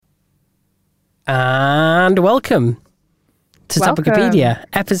And welcome to Topicopedia,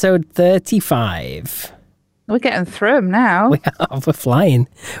 episode 35. We're getting through them now. We're flying.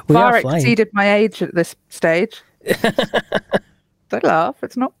 We Far are flying. exceeded my age at this stage. Don't laugh.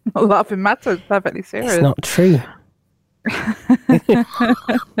 It's not laughing matter. It's perfectly serious. It's not true.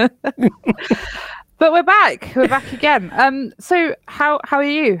 But we're back. We're back again. So how are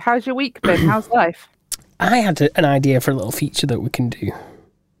you? How's your week been? How's life? I had an idea for a little feature that we can do.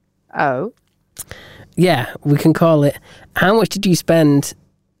 Oh. Yeah, we can call it, how much did you spend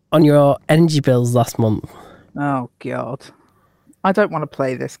on your energy bills last month? Oh, God. I don't want to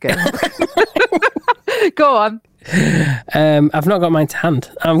play this game. Go on. I've not got mine to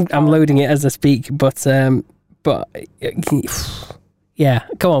hand. I'm loading it as I speak, but yeah,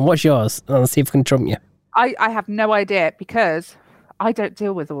 go on, what's yours? And I'll see if I can trump you. I have no idea because I don't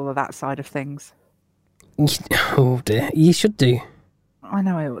deal with all of that side of things. Oh dear, you should do. I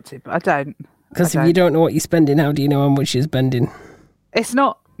know I ought to, but I don't. Because if you don't know what you're spending, how do you know how much you're spending? It's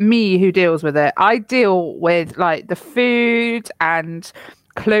not me who deals with it. I deal with like the food and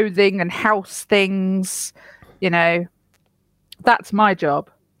clothing and house things, you know. That's my job.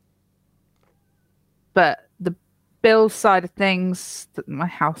 But the bill side of things, my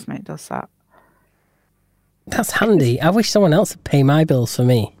housemate does that. That's handy. I wish someone else would pay my bills for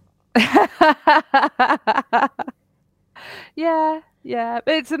me. Yeah,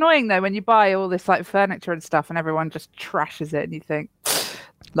 but it's annoying though when you buy all this like furniture and stuff and everyone just trashes it and you think,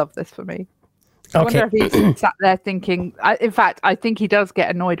 love this for me. I wonder if he's sat there thinking, in fact, I think he does get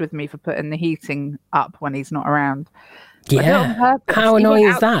annoyed with me for putting the heating up when he's not around. Yeah, how annoying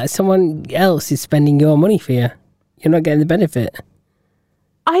is that? Someone else is spending your money for you. You're not getting the benefit.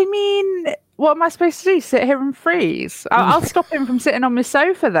 I mean, what am I supposed to do? Sit here and freeze? I'll stop him from sitting on my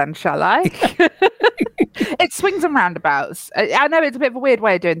sofa then, shall I? It swings and roundabouts. I know it's a bit of a weird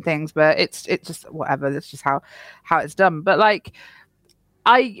way of doing things, but it's just whatever. That's just how it's done. But like,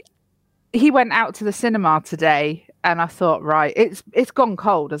 he went out to the cinema today, and I thought, right, it's gone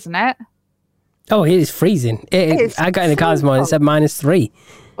cold, hasn't it? Oh, it is freezing. I got in the car this morning. It said -3.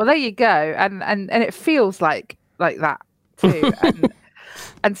 Well, there you go, and it feels like that too.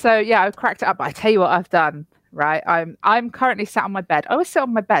 And so yeah, I cracked it up. But I tell you what I've done. Right, I'm currently sat on my bed. I always sit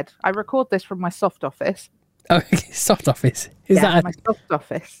on my bed. I record this from my soft office. Oh, soft office. Is that my soft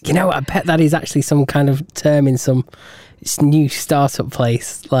office? You know, I bet that is actually some kind of term in some new startup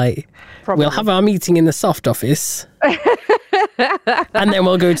place. Like, probably. We'll have our meeting in the soft office, and then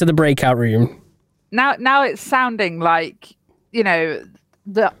we'll go to the breakout room. Now it's sounding like, you know,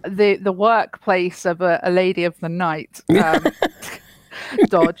 the workplace of a lady of the night.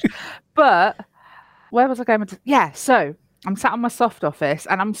 Dodge, but. Where was I going to? Yeah, so I'm sat on my soft office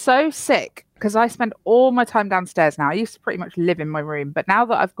and I'm so sick because I spend all my time downstairs now. I used to pretty much live in my room, but now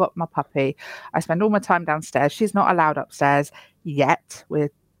that I've got my puppy, I spend all my time downstairs. She's not allowed upstairs yet. We're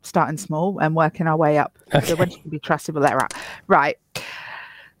starting small and working our way up. Okay. So when she can be trusted, we'll let her out. Right.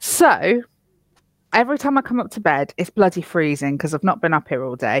 So every time I come up to bed, it's bloody freezing because I've not been up here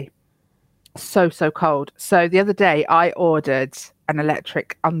all day. So cold. So the other day I ordered an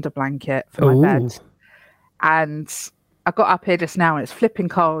electric underblanket for my bed. And I got up here just now and it's flipping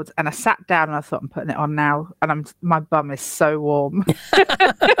cold and I sat down and I thought I'm putting it on now and my bum is so warm.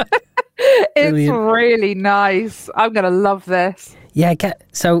 It's really nice. I'm going to love this. Yeah, do you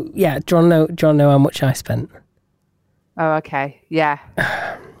want to know how much I spent? Oh, okay. Yeah.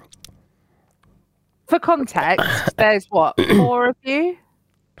 For context, there's what, 4 of you?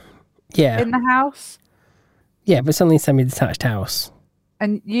 Yeah. In the house? Yeah, but it's only a semi-detached house.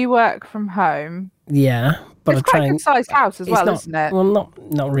 And you work from home? Yeah, but it's quite a good-sized house as well, isn't it? Well,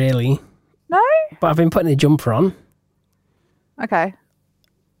 not really. No? But I've been putting a jumper on. Okay.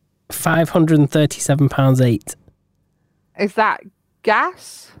 £537.08. Is that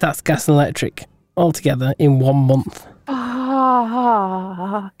gas? That's gas and electric altogether in 1 month.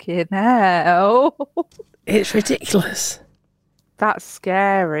 Fucking hell. It's ridiculous. That's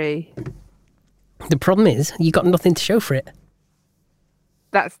scary. The problem is you got nothing to show for it.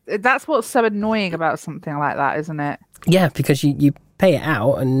 That's what's so annoying about something like that, isn't it? Yeah, because you pay it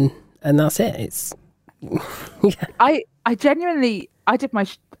out and that's it. It's yeah. I genuinely did my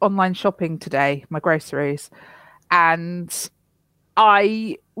online shopping today, my groceries, and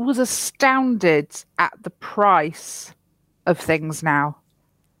I was astounded at the price of things now.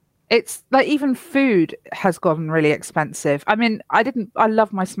 It's like even food has gotten really expensive. I mean, I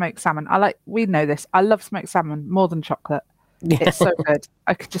love my smoked salmon. We know this. I love smoked salmon more than chocolate. Yeah. It's so good.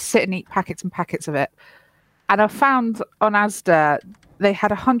 I could just sit and eat packets and packets of it. And I found on Asda, they had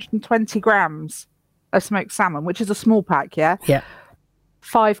 120 grams of smoked salmon, which is a small pack, yeah? Yeah.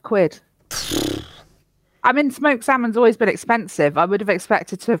 £5. I mean, smoked salmon's always been expensive. I would have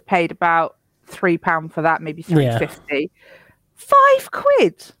expected to have paid about £3 for that, maybe £3.50.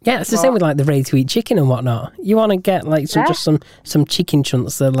 £5. Yeah, it's the same with like the ready-to-eat chicken and whatnot. You want to get like some chicken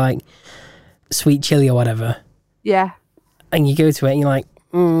chunks that are like sweet chili or whatever. Yeah. And you go to it and you're like,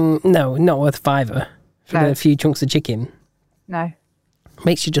 no, not worth £5 for a few chunks of chicken. No.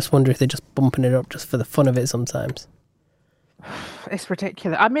 Makes you just wonder if they're just bumping it up just for the fun of it sometimes. It's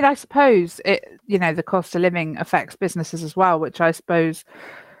ridiculous. I mean, I suppose the cost of living affects businesses as well, which I suppose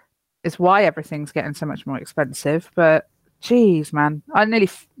is why everything's getting so much more expensive. But geez, man,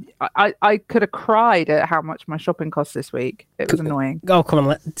 I could have cried at how much my shopping cost this week. It was annoying. Oh, come on,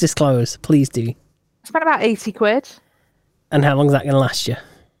 let's disclose, please do. I spent about £80. And how long is that going to last you?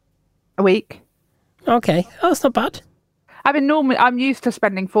 A week. Okay, that's not bad. I mean, normally I'm used to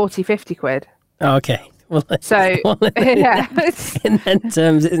spending 40, 50 quid. Oh, okay. Well, so yeah, in that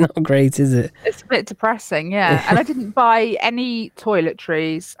terms, it's not great, is it? It's a bit depressing, yeah. And I didn't buy any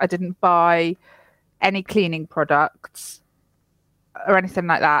toiletries. I didn't buy any cleaning products or anything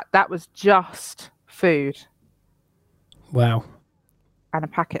like that. That was just food. Wow. And a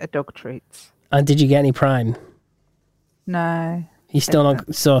packet of dog treats. And did you get any Prime? No. You still not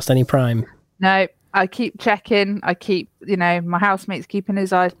sourced any Prime? No. I keep checking. I keep, my housemate's keeping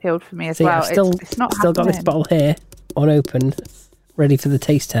his eyes peeled for me as well. I've it's not still got this bottle here, unopened, ready for the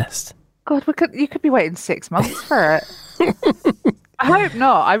taste test. God, you could be waiting 6 months for it. I hope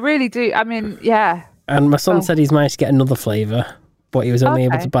not. I really do. I mean, yeah. And my son said he's managed to get another flavour, but he was only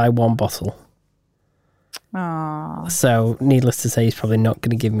able to buy one bottle. Oh. So, needless to say, he's probably not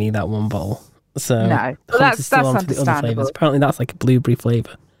going to give me that one bottle. So, no, that's understandable. The other flavours. Apparently, that's like a blueberry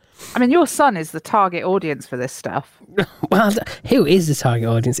flavour. I mean, your son is the target audience for this stuff. Well, who is the target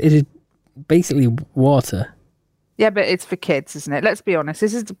audience? It is basically water. Yeah, but it's for kids, isn't it? Let's be honest.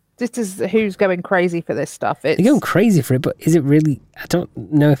 This is who's going crazy for this stuff. They're going crazy for it, but is it really? I don't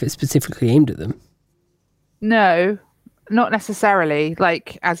know if it's specifically aimed at them. No, not necessarily.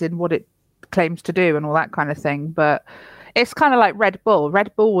 Like, as in what it claims to do and all that kind of thing. But it's kind of like Red Bull.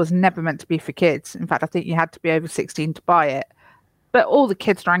 Red Bull was never meant to be for kids. In fact, I think you had to be over 16 to buy it. But all the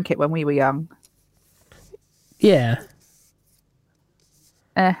kids drank it when we were young. Yeah.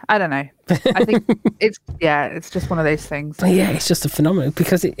 I don't know. I think it's just one of those things. But yeah, it's just a phenomenon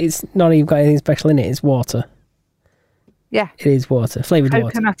because it's not even got anything special in it. It's water. Yeah. It is water. Flavoured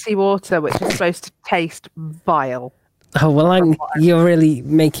water. Coconutty water, which is supposed to taste vile. Oh, well, you're really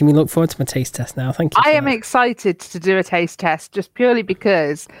making me look forward to my taste test now. Thank you. I am excited to do a taste test just purely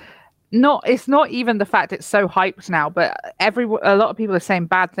because... it's not even the fact it's so hyped now, but a lot of people are saying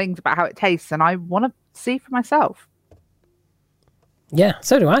bad things about how it tastes, and I want to see for myself. Yeah,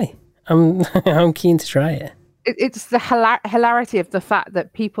 so do I. I'm keen to try it. It's the hilarity of the fact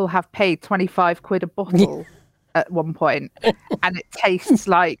that people have paid 25 quid a bottle at one point, and it tastes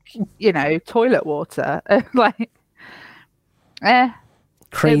like toilet water.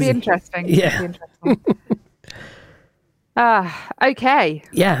 Crazy. It'd be interesting. Yeah. It'd be interesting. Okay.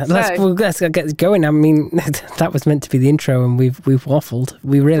 Yeah, let's get going. I mean, that was meant to be the intro, and we've waffled.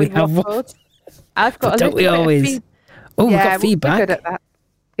 We really have waffled. I've got. Don't we always? Oh, we got feedback. We're good at that.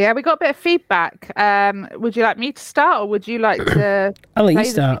 Yeah, we got a bit of feedback. Would you like me to start, or would you like to? I'll let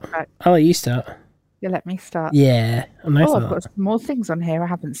you start. I'll let you start. You let me start. Yeah. I've got some more things on here I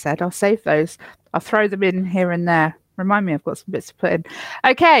haven't said. I'll save those. I'll throw them in here and there. Remind me, I've got some bits to put in.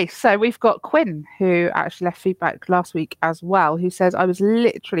 Okay, so we've got Quinn, who actually left feedback last week as well, who says, I was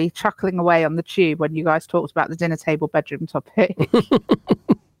literally chuckling away on the tube when you guys talked about the dinner table bedroom topic.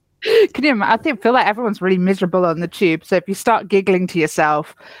 Can you imagine? I feel like everyone's really miserable on the tube. So if you start giggling to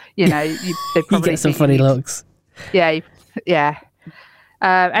yourself, they probably you get some funny looks. Yeah, yeah.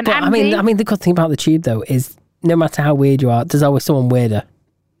 And but Andy, I mean, the good thing about the tube though is no matter how weird you are, there's always someone weirder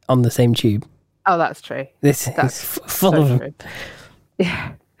on the same tube. Oh, that's true. That's full of them.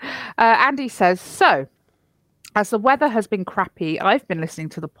 Yeah. Andy says, so, as the weather has been crappy, I've been listening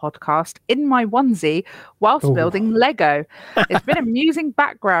to the podcast in my onesie whilst building Lego. It's been amusing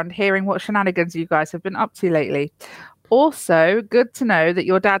background hearing what shenanigans you guys have been up to lately. Also, good to know that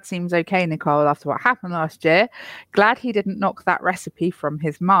your dad seems okay, Nicole, after what happened last year. Glad he didn't knock that recipe from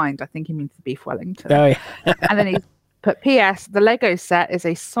his mind. I think he means the beef Wellington. Oh, yeah. And then he's put, P.S. the Lego set is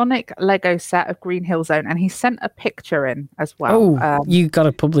a Sonic Lego set of Green Hill Zone, and he sent a picture in as well. Oh, you got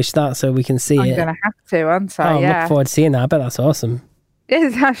to publish that so we can see it. I'm going to have to, aren't I? I'm looking forward to seeing that. I bet that's awesome.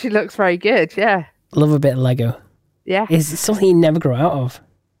 It actually looks very good, yeah. Love a bit of Lego. Yeah. It's something you never grow out of.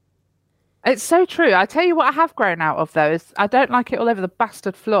 It's so true. I tell you what I have grown out of, though, is I don't like it all over the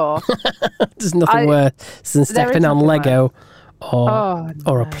bastard floor. There's nothing worse than stepping on Lego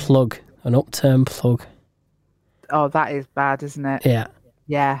or a plug, an upturned plug. Oh, that is bad, isn't it? Yeah.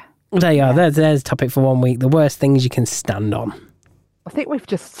 Yeah. There you are. There's a topic for 1 week. The worst things you can stand on. I think we've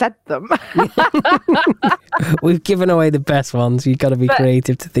just said them. We've given away the best ones. You've got to be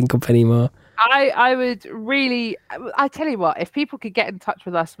creative to think up any more. I would really, I tell you what, if people could get in touch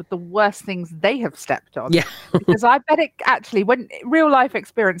with us with the worst things they have stepped on. Yeah. Because I bet it actually, when real life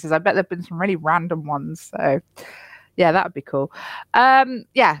experiences, I bet there've been some really random ones. So yeah, that would be cool.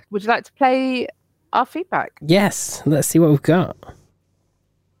 Yeah. Would you like to play our feedback? Yes. Let's see what we've got.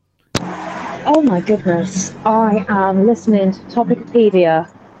 Oh my goodness, I am listening to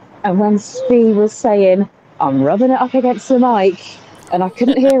Topicopedia, and when Steve was saying, I'm rubbing it up against the mic, and I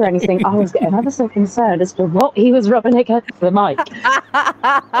couldn't hear anything, I was getting ever so concerned as to what he was rubbing against the mic.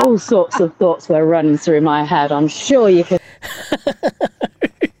 All sorts of thoughts were running through my head, I'm sure you could.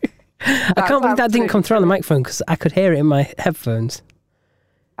 I can't believe that didn't come through on the microphone because I could hear it in my headphones.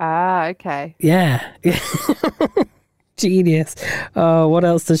 Ah, okay. Yeah. Genius. Oh, what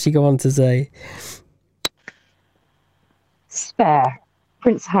else does she go on to say? Spare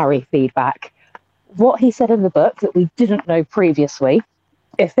Prince Harry feedback. What he said in the book that we didn't know previously,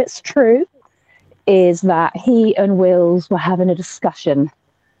 if it's true, is that he and Wills were having a discussion.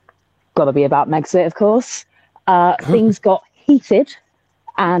 Got to be about Megxit, of course. Things got heated,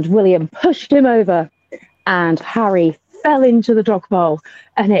 and William pushed him over, and Harry fell into the dog bowl,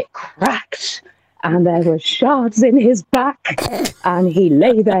 and it cracked. And there were shards in his back, and he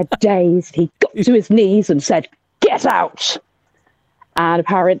lay there dazed. He got to his knees and said, "Get out!" And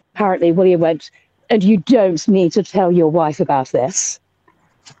apparently William went, "And you don't need to tell your wife about this."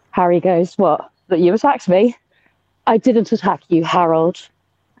 Harry goes, "What? That you attacked me?" "I didn't attack you, Harold."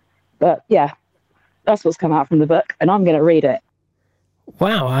 But yeah, that's what's come out from the book, and I'm going to read it.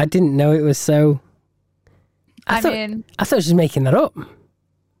 Wow, I didn't know it was so... I thought she was making that up.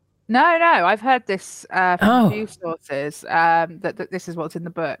 No, I've heard this from a few sources, that this is what's in the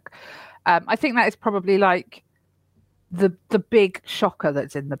book. I think that is probably like the big shocker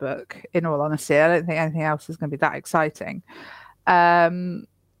that's in the book, in all honesty. I don't think anything else is going to be that exciting. But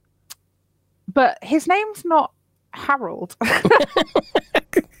his name's not Harold.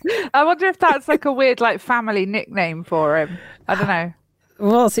 I wonder if that's like a weird like family nickname for him. I don't know.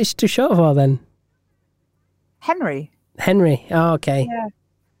 What's it too short for then? Henry. Oh, okay. Yeah.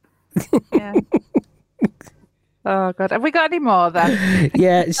 Yeah. Oh god, have we got any more then?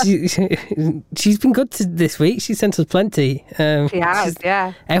 Yeah, she's been good this week. She sent us plenty. She has,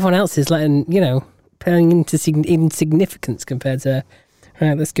 yeah. Everyone else is letting, paying into insignificance compared to her.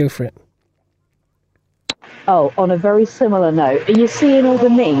 Right, let's go for it. Oh, on a very similar note, are you seeing all the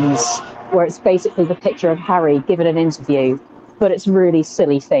memes where it's basically the picture of Harry giving an interview, but it's really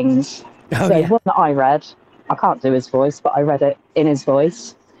silly things? One that I read, I can't do his voice, but I read it in his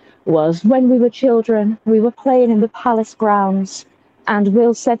voice, was, "When we were children, we were playing in the palace grounds, and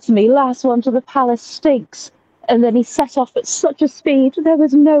Will said to me, 'Last one to the palace stinks.' And then he set off at such a speed, there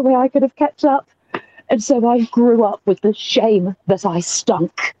was no way I could have kept up. And so I grew up with the shame that I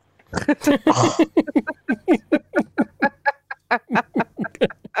stunk." Do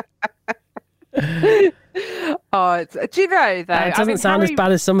you know though? It doesn't sound as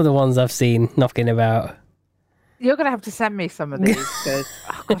bad as some of the ones I've seen knocking about. You're going to have to send me some of these because,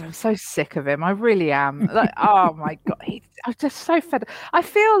 oh God, I'm so sick of him. I really am. Like, oh my God, I'm just so fed up. I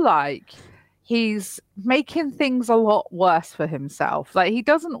feel like he's making things a lot worse for himself. Like, he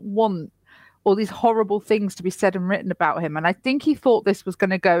doesn't want all these horrible things to be said and written about him. And I think he thought this was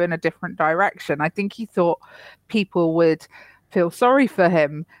going to go in a different direction. I think he thought people would feel sorry for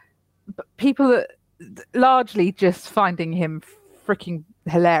him. But people are largely just finding him freaking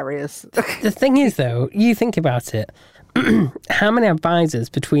hilarious. The thing is, though, you think about it. How many advisors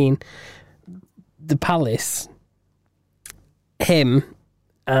between the palace, him,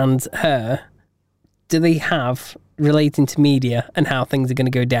 and her do they have relating to media and how things are going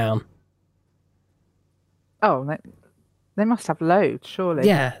to go down? Oh, they must have loads, surely.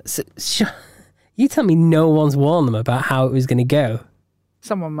 Yeah. So, you tell me no one's warned them about how it was going to go.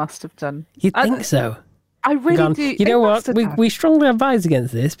 Someone must have done. You'd think so. I really do. You know what? We strongly advise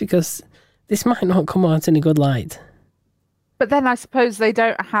against this because this might not come out in a good light. But then I suppose they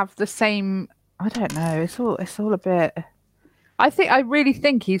don't have the same. I don't know. It's all a bit. I really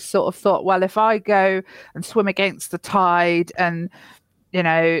think he's sort of thought, well, if I go and swim against the tide and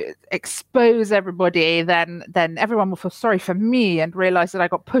expose everybody, then everyone will feel sorry for me and realize that I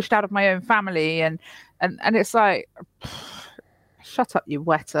got pushed out of my own family, and it's like, shut up, you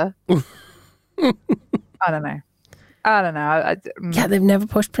wetter. I don't know. Yeah, they've never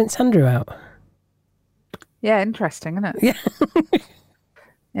pushed Prince Andrew out. Yeah, interesting, isn't it? Yeah.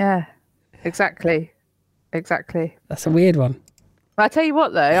 Yeah, exactly. exactly. That's a weird one. But I tell you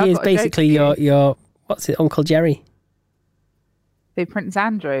what, though, He is basically your what's it, Uncle Jerry? Who, Prince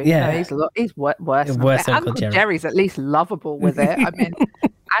Andrew? Yeah, No, he's worse. Worse than Uncle Jerry. Jerry's at least lovable with it. I mean,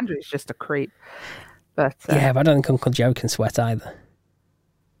 Andrew's just a creep. But yeah, but I don't think Uncle Jerry can sweat either.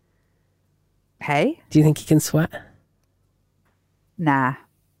 Hey, do you think he can sweat? Nah.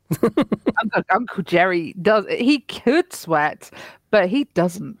 Uncle Jerry does. He could sweat, but he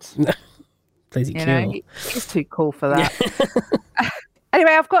doesn't. Plays it You cool. know, he's too cool for that.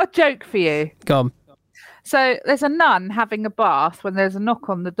 Anyway, I've got a joke for you. Go on. So there's a nun having a bath when there's a knock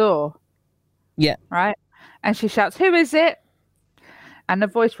on the door. Yeah. Right? And she shouts, "Who is it?" And the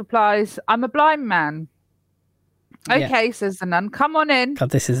voice replies, "I'm a blind man." Okay, says the nun, "Come on in."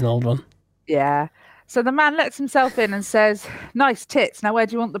 God, this is an old one. Yeah. So the man lets himself in and says, "Nice tits. Now where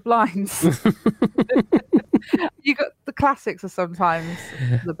do you want the blinds?" You got the classics are sometimes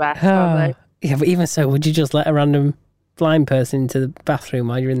the best, aren't they? Yeah, but even so, would you just let a random blind person into the bathroom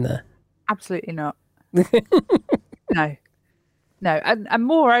while you're in there? Absolutely not. No. And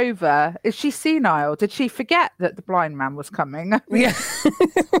moreover, is she senile? Did she forget that the blind man was coming? Yeah.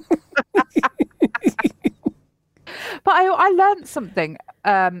 But I learned something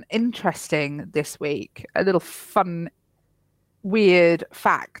interesting this week. A little fun, weird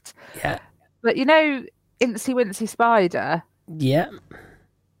fact. Yeah. But you know, Incy Wincy Spider? Yeah.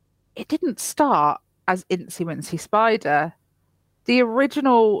 It didn't start as Incy Wincy Spider. The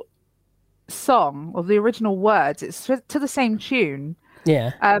original song, or the original words, it's to the same tune.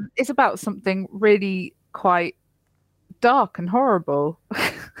 Yeah. It's about something really quite dark and horrible.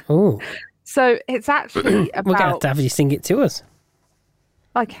 Oh. So it's actually about... We're going to have you sing it to us.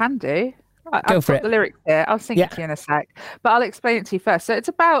 I can do. I've for got it. the lyrics here. I'll sing it to you in a sec. But I'll explain it to you first. So it's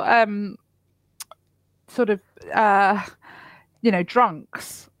about sort of,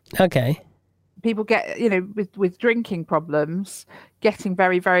 drunks. Okay. People get, with drinking problems, getting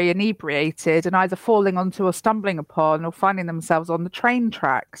very, very inebriated and either falling onto or stumbling upon or finding themselves on the train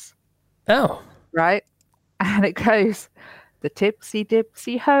tracks. Oh. Right? And it goes... The tipsy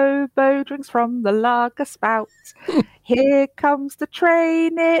dipsy hobo drinks from the lager spout. Here comes the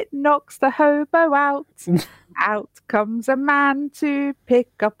train, it knocks the hobo out. Out comes a man to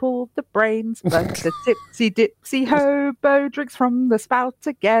pick up all the brains. But the tipsy dipsy hobo drinks from the spout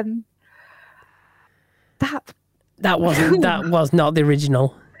again. That was not the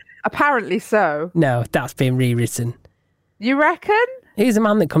original. Apparently so. No, that's been rewritten. You reckon? He's a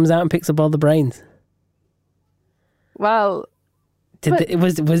man that comes out and picks up all the brains. Well,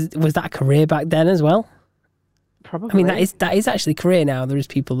 was that a career back then as well? Probably. I mean, that is actually a career now. There is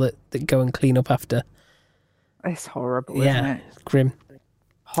people that go and clean up after. It's horrible, isn't it? It's grim.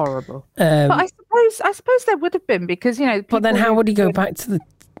 Horrible. But I suppose there would have been because But then, how would he go back to the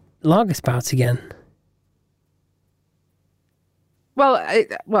lager spout again? Well,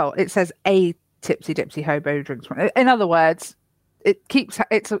 it says a tipsy dipsy hobo drinks from. In other words,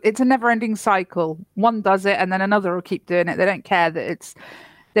 it's a never-ending cycle. One does it, and then another will keep doing it. They don't care that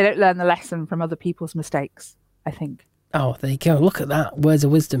they don't learn the lesson from other people's mistakes, I think. Oh, there you go. Look at that. Words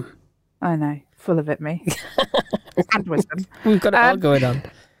of wisdom. I know. Full of it, me. And wisdom. We've got it all going on.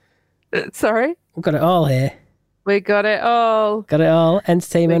 Sorry? We've got it all here. We got it all. Got it all.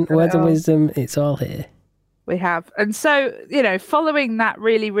 Entertainment, words of wisdom. It's all here. We have. And so, following that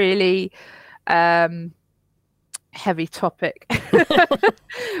really, really heavy topic,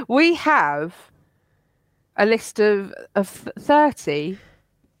 we have a list of 30,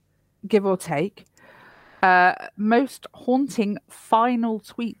 give or take, most haunting final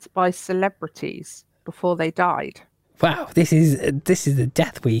tweets by celebrities before they died. Wow, this is the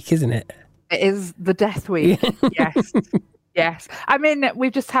death week, isn't it? It is the death week. Yes. I mean,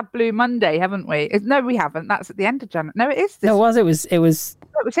 we've just had Blue Monday, haven't we? No, we haven't. That's at the end of January. No, it is. No, it was. It was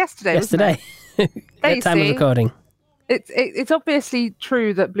yesterday. Yesterday. At time of recording. It's obviously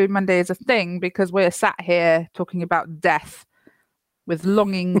true that Blue Monday is a thing because we're sat here talking about death with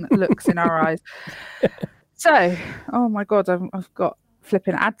longing looks in our eyes. So, oh my God, I've got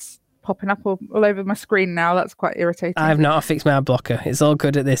flipping ads popping up all over my screen now. That's quite irritating. I've not fixed my ad blocker. It's all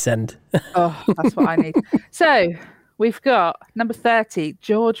good at this end. Oh, that's what I need. So, we've got number 30,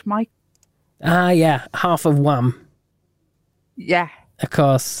 George Michael. Yeah, half of Wham. Yeah. Of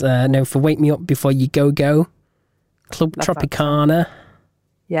course, no, for Wake Me Up Before You Go. Club Love Tropicana.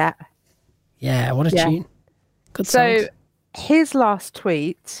 Yeah. Yeah, what a tune. Good songs. So, his last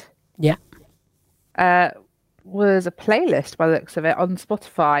tweet was a playlist by the looks of it on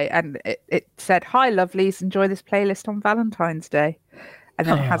Spotify, and it said, "Hi lovelies, enjoy this playlist on Valentine's Day," and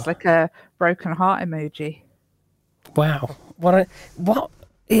then it has like a broken heart emoji. Wow, what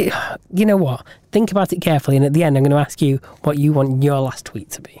You know what? Think about it carefully, and at the end, I'm going to ask you what you want your last tweet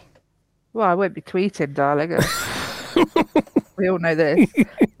to be. Well, I won't be tweeting, darling. We all know this.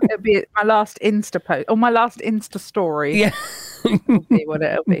 It'll be my last Insta post or my last Insta story. Yeah. Will be what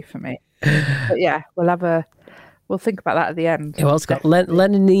it'll be for me. But yeah, we'll think about that at the end. Who else got Leonard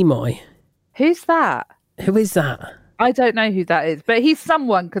Nimoy? Who's that? Who is that? I don't know who that is, but he's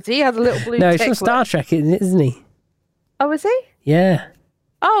someone because he has a little blue. No, he's from Star Trek, isn't he? Oh, is he? Yeah.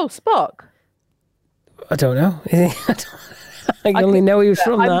 Oh, Spock. I don't know. I only know he was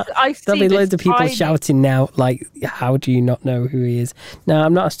from that. There'll be loads of people shouting now, like, how do you not know who he is? No,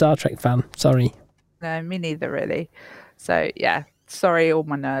 I'm not a Star Trek fan. Sorry. No, me neither, really. So, yeah. Sorry, all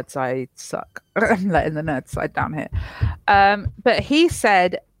my nerds. I suck. I'm letting the nerd side down here. But he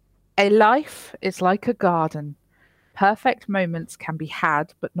said, a life is like a garden. Perfect moments can be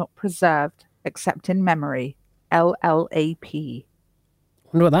had, but not preserved, except in memory. LLAP. I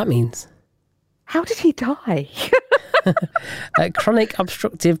wonder what that means. How did he die? Chronic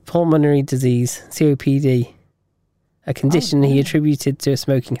obstructive pulmonary disease, COPD. A condition he attributed to a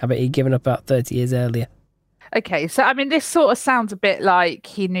smoking habit he'd given up about 30 years earlier. Okay, so I mean, this sort of sounds a bit like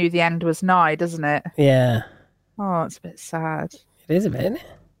he knew the end was nigh, doesn't it? Yeah. Oh, it's a bit sad. It is a bit, isn't it?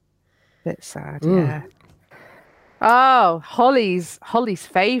 Bit sad, yeah. Oh, Holly's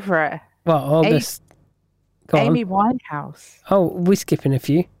favourite. What, August? Amy Winehouse. Oh, we're skipping a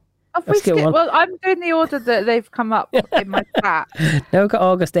few. Well, I'm doing the order that they've come up in my chat. No, we've got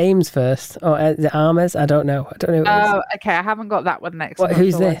August Ames first. Or the Armours? I don't know. Oh, okay. I haven't got that one next.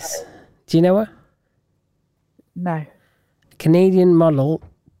 Who's this? Do you know her? No. Canadian model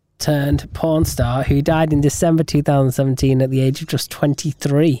turned porn star who died in December 2017 at the age of just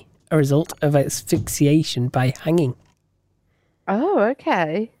 23, a result of asphyxiation by hanging. Oh,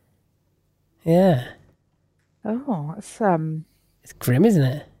 okay. Yeah. Oh, it's grim, isn't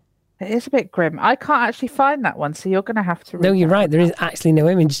it? It is a bit grim. I can't actually find that one, so you're going to have to read. No, you're right. There is actually no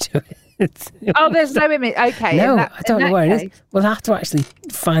image to it. Oh, there's no image. Okay. No, I don't know where it is. We'll have to actually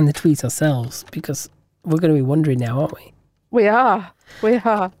find the tweet ourselves because we're going to be wondering now, aren't we? We are.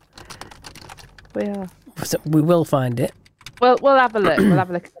 So we will find it. Well, we'll have a look. We'll have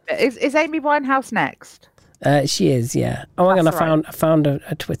a look at it. Is Amy Winehouse next? She is, yeah. Oh, hang on. I found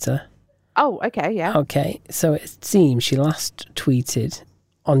a Twitter. Oh, okay, yeah. Okay, so it seems she last tweeted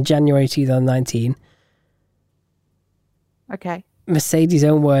on January 2019. Okay. Mercedes'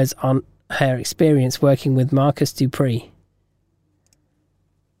 own words on her experience working with Marcus Dupree.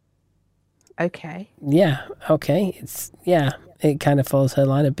 Okay. Yeah, okay. It kind of follows her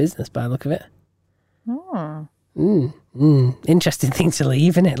line of business by the look of it. Oh. Interesting thing to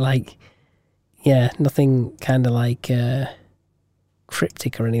leave, isn't it? Like, yeah, nothing kind of like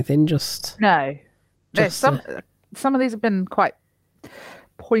cryptic or anything, just... No. Some of these have been quite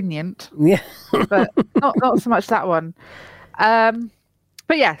poignant. Yeah. But not so much that one.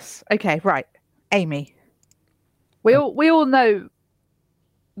 But yes, okay, right. Amy. We all know.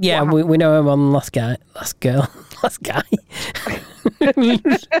 Yeah, we know him on Last Guy.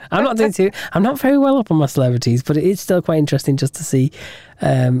 I'm not very well up on my celebrities, but it is still quite interesting just to see,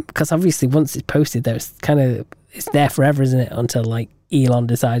 because obviously once it's posted there, it's there forever, isn't it? Until like Elon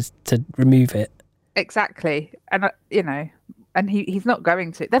decides to remove it. Exactly, and and he's not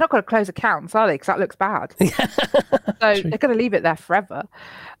going to. They're not going to close accounts, are they? Because that looks bad. So True. they're going to leave it there forever.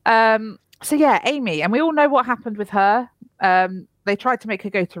 So yeah, Amy, and we all know what happened with her. They tried to make her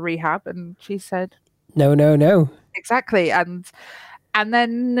go to rehab, and she said, "No." Exactly, and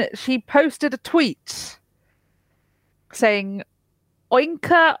then she posted a tweet saying,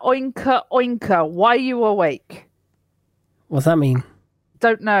 "Oinka, oinka, oinka, why you awake?" What's that mean?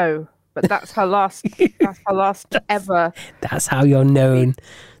 Don't know, but that's her last. That's her last ever. That's how you're known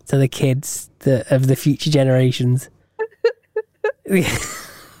to the kids of the future generations.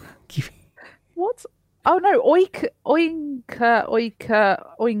 What? Oh no, oinka, oinka,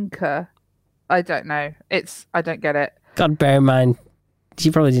 oinka. I don't know. I don't get it. God, bear in mind,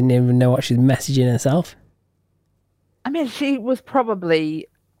 she probably didn't even know what she was messaging herself. I mean, she was probably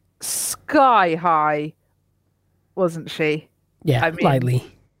sky high, wasn't she? Yeah, lightly.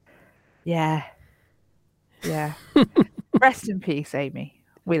 Yeah. Rest in peace, Amy.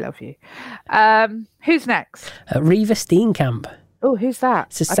 We love you. Who's next? Reva Steenkamp. Oh, who's that?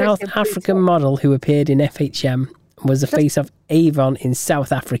 It's a South African model who appeared in FHM and was the face of Avon in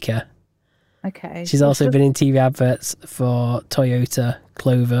South Africa. Okay. She's also been in TV adverts for Toyota,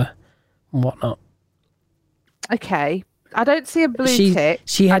 Clover, and whatnot. Okay. I don't see a blue tick.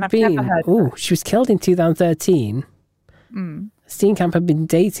 She had been... she was killed in 2013. Steenkamp had been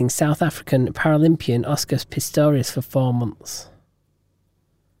dating South African Paralympian Oscar Pistorius for 4 months.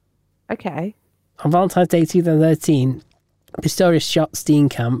 Okay. On Valentine's Day 2013, Pistorius shot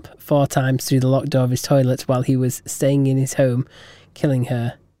Steenkamp 4 times through the locked door of his toilet while he was staying in his home, killing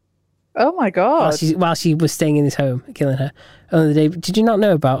her. Oh my God. While she was staying in his home, killing her. On the day, did you not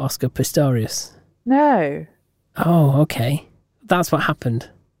know about Oscar Pistorius? No. Oh, okay. That's what happened.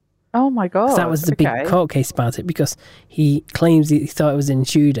 Oh my God. That was the big court case about it, because he claims he thought it was an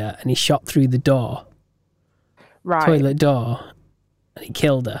intruder and he shot through the door. Right. Toilet door, and he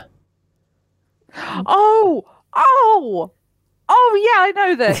killed her. Oh, yeah, I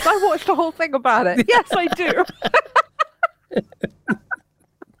know this. I watched the whole thing about it. Yes, I do.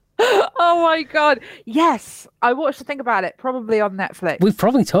 Oh my God. Yes, I watched the thing about it, probably on Netflix. We've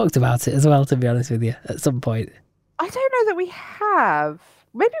probably talked about it as well, to be honest with you, at some point. I don't know that we have.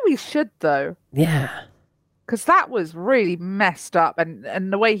 Maybe we should, though. Yeah. Because that was really messed up,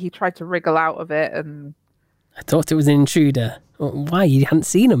 and the way he tried to wriggle out of it. And I thought it was an intruder. Why? You hadn't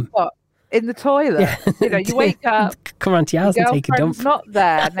seen him? What? In the toilet? Yeah. You know, you wake up, come around to your house and take a dump. Not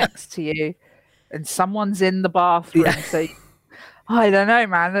there next to you, and someone's in the bathroom. Yeah. So I don't know,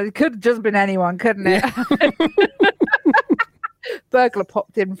 man. It could have just been anyone, couldn't it? Yeah. Burglar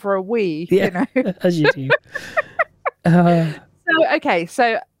popped in for a wee, yeah, you know. As you do.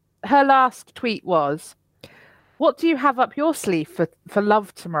 So her last tweet was, "What do you have up your sleeve for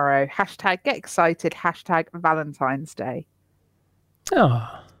love tomorrow? Hashtag get excited. Hashtag Valentine's Day."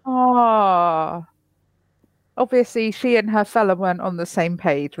 Oh. Obviously, she and her fella weren't on the same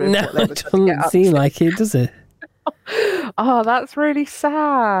page with what they were it doesn't seem like it, does it? Oh, that's really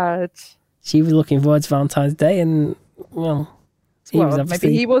sad. She was looking forward to Valentine's Day, and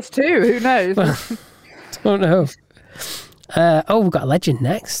maybe he was too. Who knows? Well, don't know. We've got a legend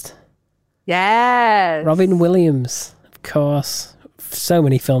next. Yes, Robin Williams, of course. So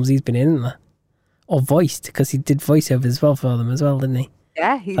many films he's been in, isn't there? Or voiced, because he did voiceovers as well for them as well, didn't he?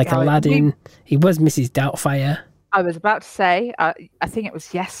 Yeah, he's like Aladdin. He was Mrs. Doubtfire. I was about to say, I think it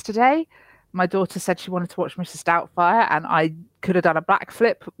was yesterday. My daughter said she wanted to watch Mrs. Doubtfire, and I could have done a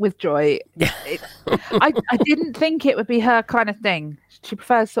backflip with joy. I didn't think it would be her kind of thing. She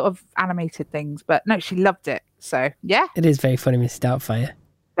prefers sort of animated things, but no, she loved it. So, yeah. It is very funny, Mrs. Doubtfire.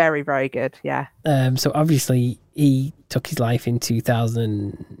 Very, very good, yeah. So, obviously, he took his life in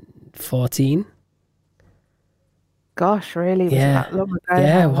 2014. Gosh, really? Was it that long ago?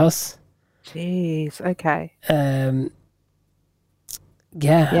 Yeah, it was. Jeez, okay.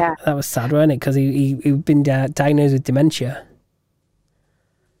 Yeah, that was sad, wasn't it? Because he'd been diagnosed with dementia.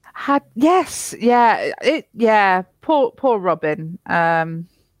 Poor Robin.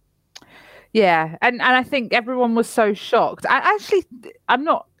 Yeah, and I think everyone was so shocked. I'm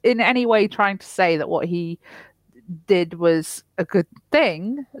not in any way trying to say that what he did was a good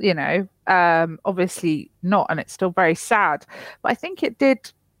thing, you know. Obviously not, and it's still very sad. But I think it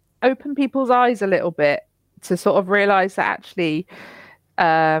did open people's eyes a little bit to sort of realize that actually,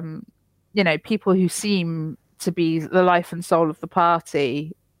 you know, people who seem to be the life and soul of the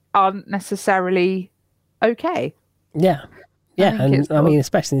party aren't necessarily okay. Yeah, and I mean,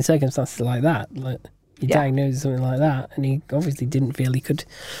 especially in circumstances like that, like you diagnosed with something like that, and he obviously didn't feel he could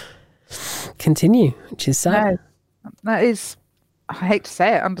continue, which is sad. No, that is, I hate to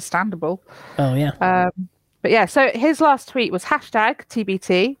say it, understandable. Oh yeah. But yeah, so his last tweet was hashtag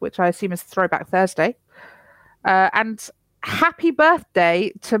TBT, which I assume is Throwback Thursday, and happy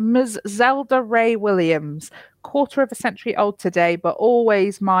birthday to Ms. Zelda Ray Williams, quarter of a century old today, but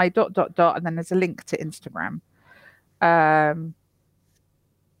always my ... and then there's a link to Instagram.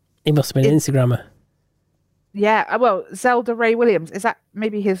 He must have been an Instagrammer. Yeah, well, Zelda Ray Williams, is that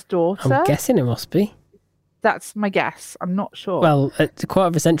maybe his daughter? I'm guessing it must be. That's my guess. I'm not sure. Well, it's a quarter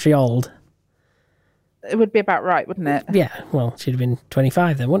of a century old. It would be about right, wouldn't it? Yeah, well, she'd have been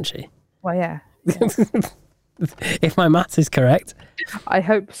 25 then, wouldn't she? Well, yeah. If my maths is correct. I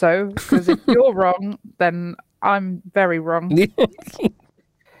hope so, because if you're wrong, then I'm very wrong.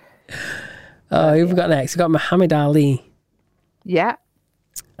 Oh, who've we got next? We've got Muhammad Ali. Yeah.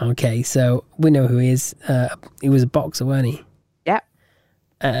 Okay, so we know who he is. He was a boxer, weren't he? Yeah.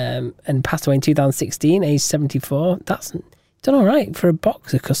 And passed away in 2016, age 74. That's done all right for a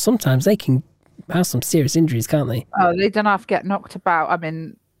boxer, because sometimes they can have some serious injuries, can't they? Oh, they don't have to get knocked about. I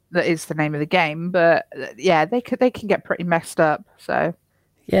mean, that is the name of the game, but yeah, they can get pretty messed up. So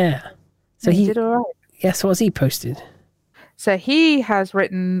yeah, so he did all right. Yeah, so what's he posted? So he has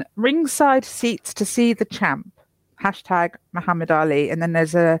written ringside seats to see the champ. Hashtag Muhammad Ali, and then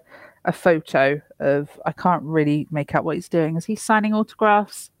there's a photo of, I can't really make out what he's doing. Is he signing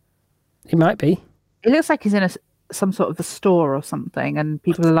autographs? He might be. It looks like he's in some sort of a store or something, and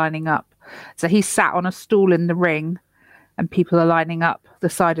people are lining up. So he's sat on a stool in the ring, and people are lining up the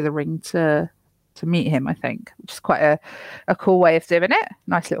side of the ring to meet him, I think, which is quite a cool way of doing it.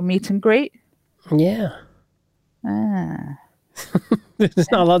 Nice little meet and greet. Yeah. Ah.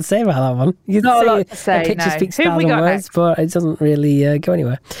 There's not a lot to say about that one. You Not can a lot to say, a picture no. speaks Who have we 1,000 got words, next? but it doesn't really go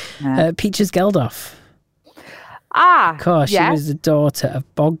anywhere. No. Peaches Geldof. Ah, Of course, yes. she was the daughter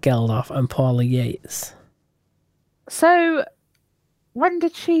of Bob Geldof and Paula Yates. So, when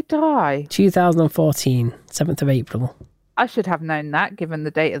did she die? 2014, 7th of April. I should have known that, given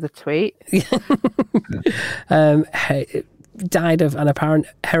the date of the tweet. Died of an apparent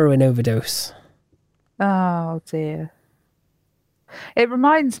heroin overdose. Oh, dear. It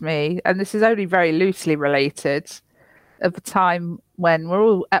reminds me, and this is only very loosely related, of the time when we're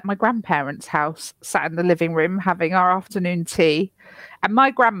all at my grandparents' house, sat in the living room having our afternoon tea. And my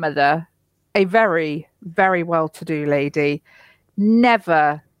grandmother, a very, very well-to-do lady,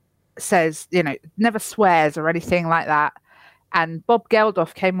 never says, never swears or anything like that. And Bob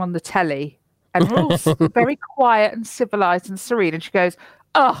Geldof came on the telly, and we're all very quiet and civilized and serene. And she goes,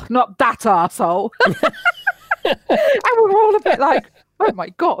 "Oh, not that arsehole." And we're all a bit like, "Oh my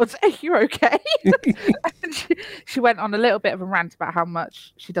God, are you okay?" And she went on a little bit of a rant about how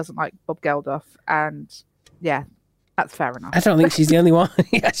much she doesn't like Bob Geldof. And yeah, that's fair enough. I don't think she's the only one.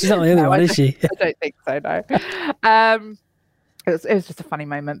 Yeah, she's not the only one, is she? I don't think so, no. It was just a funny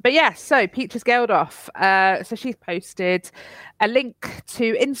moment. But yeah, so Peaches Geldof. So she's posted a link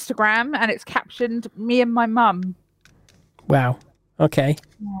to Instagram and it's captioned "Me and my mum." Wow. Okay.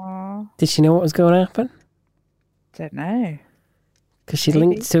 Aww. Did she know what was going to happen? Don't know. Because she Maybe.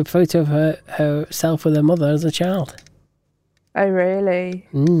 linked to a photo of herself with her mother as a child. Oh, really?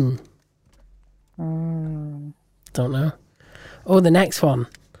 Mm. Mm. Don't know. Oh, the next one.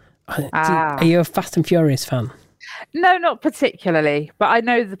 Are you a Fast and Furious fan? No, not particularly, but I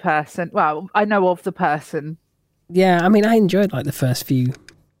know the person. Well, I know of the person. Yeah, I mean, I enjoyed like the first few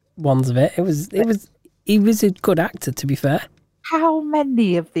ones of it. He was a good actor, to be fair. How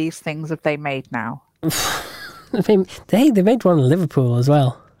many of these things have they made now? I mean, they made one in Liverpool as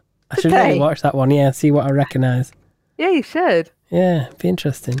well. I should really watch that one. Yeah, see what I recognise. Yeah, you should. Yeah, be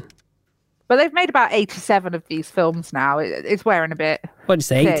interesting. But they've made about 87 of these films now. It's wearing a bit. What did you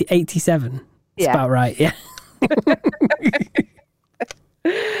say? 87? That's Yeah. about right. Yeah.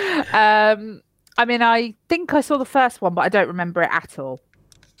 I mean, I think I saw the first one, but I don't remember it at all.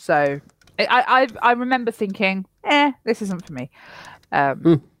 So I remember thinking, this isn't for me.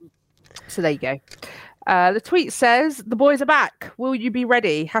 So there you go. The tweet says, "The boys are back. Will you be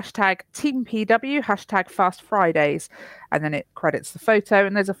ready? Hashtag Team PW, hashtag Fast Fridays." And then it credits the photo.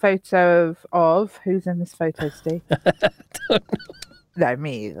 And there's a photo of who's in this photo, Steve? No,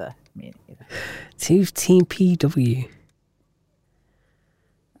 me either. Team PW.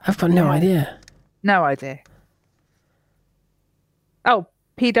 I've got no idea. No idea. Oh,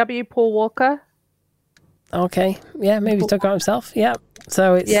 PW, Paul Walker. Okay. Yeah, maybe he's talking about himself. Yeah.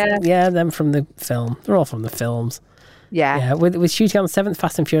 So it's them from the film. They're all from the films. Yeah. Yeah. With shooting on the 7th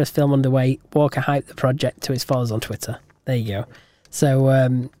Fast and Furious film underway, Walker hyped the project to his followers on Twitter. There you go.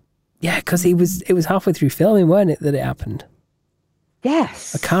 So because it was halfway through filming, weren't it, that it happened?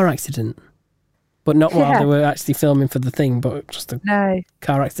 Yes. A car accident. But not while they were actually filming for the thing, but just a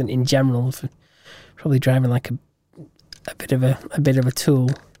car accident in general. For probably driving like a bit of a tool.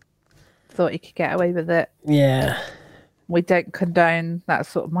 Thought you could get away with it. Yeah. We don't condone that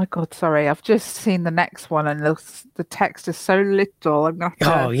sort of. My God, sorry. I've just seen the next one, and the text is so little. I'm not.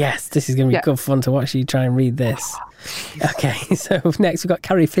 Oh yes, this is going to be good fun to watch you try and read this. Okay, so next we've got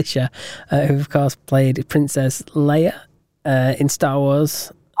Carrie Fisher, who of course played Princess Leia in Star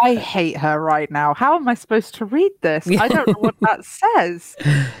Wars. I hate her right now. How am I supposed to read this? I don't know what that says.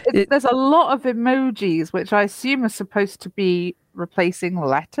 There's a lot of emojis, which I assume are supposed to be replacing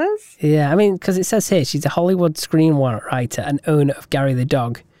letters. Yeah, I mean, because it says here she's a Hollywood screenwriter and owner of Gary the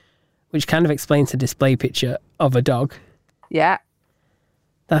Dog, which kind of explains the display picture of a dog. Yeah.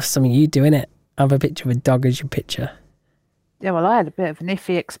 That's something you do, innit? Have a picture of a dog as your picture. Yeah, well, I had a bit of an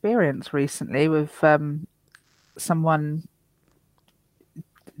iffy experience recently with someone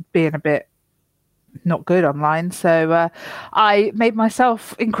being a bit not good online, so I made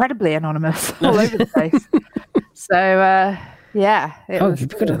myself incredibly anonymous all over the place. So yeah, you'd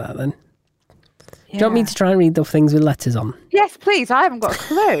be good at that then. Do you want me to try and read the things with letters on? Yes, please. I haven't got a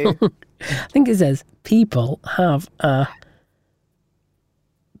clue. I think it says people have a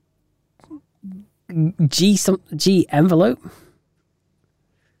G envelope.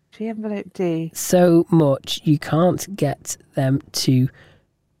 G envelope D. So much you can't get them to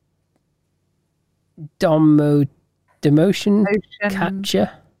demotion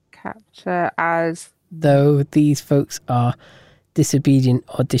capture as though these folks are disobedient,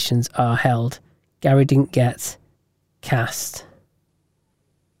 auditions are held. Gary didn't get cast.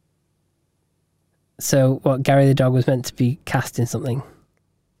 So what, Gary the dog was meant to be cast in something?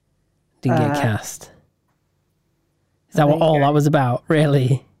 Didn't get cast. Is that what all that was about,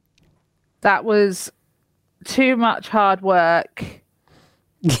 really? That was too much hard work.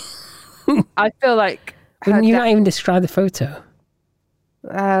 I feel like... Wouldn't you not even describe the photo?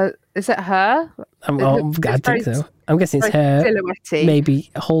 Is it her? I think so. I'm guessing it's her. Silhouette-y.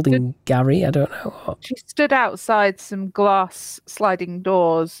 Maybe holding Gary. I don't know. She stood outside some glass sliding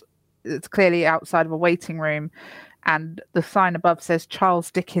doors. It's clearly outside of a waiting room, and the sign above says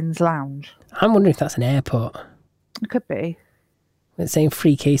Charles Dickens Lounge. I'm wondering if that's an airport. It could be. It's saying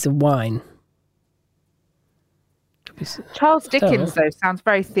free case of wine. Charles Dickens, though, sounds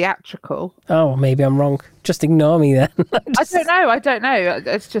very theatrical. Oh, maybe I'm wrong. Just ignore me then. I don't know.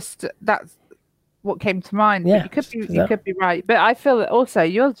 It's just that's what came to mind. Yeah, but you could be right. But I feel that also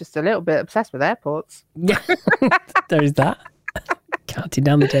you're just a little bit obsessed with airports. Yeah, there is that. Counting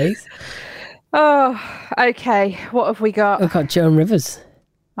down the days. Oh, okay. What have we got? We've got Joan Rivers,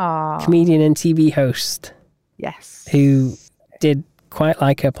 comedian and TV host. Yes. Who did quite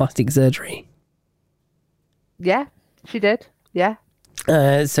like her plastic surgery. Yeah, she did. Yeah.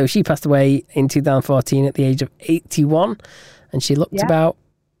 So she passed away in 2014 at the age of 81, and she looked about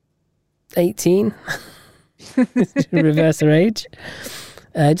 18. Reverse her age.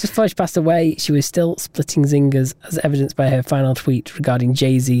 Just before she passed away, she was still splitting zingers, as evidenced by her final tweet regarding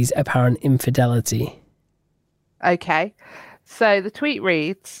Jay-Z's apparent infidelity. Okay. So the tweet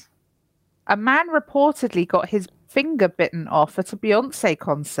reads, a man reportedly got his finger bitten off at a Beyonce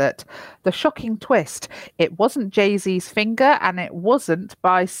concert. The shocking twist, it wasn't Jay-Z's finger and it wasn't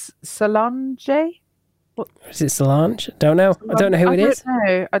by Solange. What? Is it Solange? Don't know. I don't know who it is.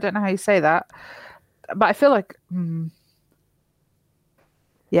 I don't know how you say that. But I feel like...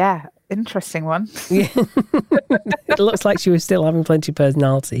 yeah, interesting one. Yeah. It looks like she was still having plenty of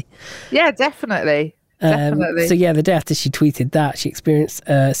personality. Yeah, definitely. Definitely. So yeah, the day after she tweeted that, she experienced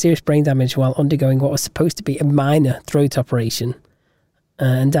serious brain damage while undergoing what was supposed to be a minor throat operation,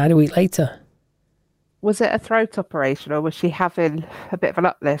 and died a week later. Was it a throat operation, or was she having a bit of an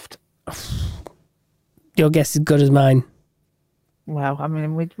uplift? Your guess is good as mine. Well, I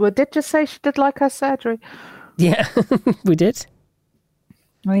mean, we did just say she did like her surgery. Yeah, we did.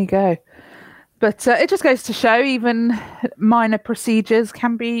 There you go. But it just goes to show even minor procedures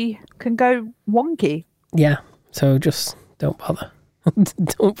can go wonky. Yeah, so just don't bother.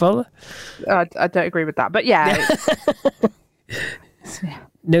 Don't bother. I don't agree with that, but yeah.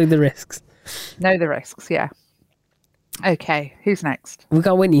 Know the risks. Know the risks, yeah. Okay, who's next? We've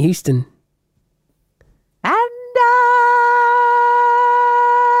got Whitney Houston. And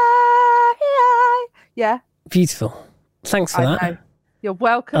yeah. Beautiful. Thanks for that. Know. You're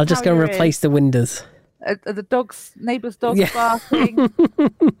welcome. I'll just go and replace the windows. Are the neighbours' dogs barking?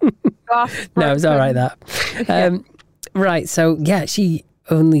 No, it's all right, that. Right, so yeah, she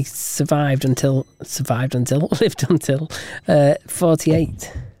only lived until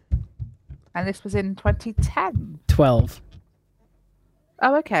 48. And this was in 2010? 12.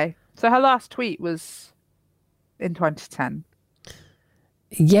 Oh, okay. So her last tweet was in 2010?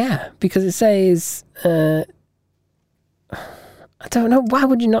 Yeah, because it says... I don't know. Why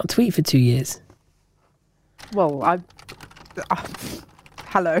would you not tweet for 2 years? Well,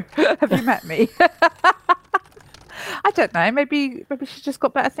 hello. Have you met me? I don't know. Maybe she's just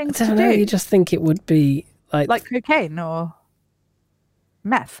got better things to do. You just think it would be like cocaine or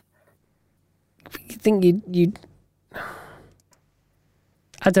meth. You think you'd...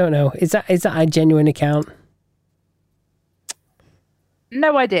 I don't know. Is that a genuine account?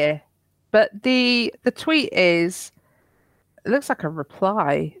 No idea. But the tweet is... It looks like a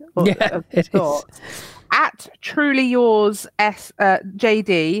reply. Yeah, it is. At truly yours,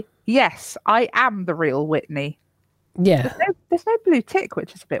 JD. Yes, I am the real Whitney. Yeah. There's no blue tick,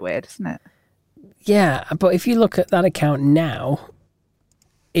 which is a bit weird, isn't it? Yeah, but if you look at that account now,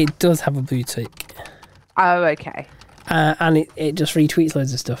 it does have a blue tick. Oh, okay. And it just retweets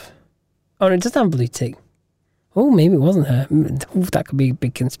loads of stuff. Oh, no, it doesn't have a blue tick. Oh, maybe it wasn't her. Ooh, that could be a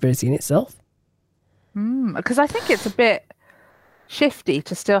big conspiracy in itself. Because I think it's a bit shifty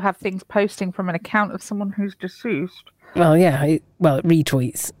to still have things posting from an account of someone who's deceased. Well, yeah. It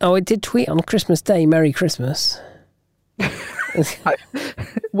retweets. Oh, it did tweet on Christmas Day, Merry Christmas.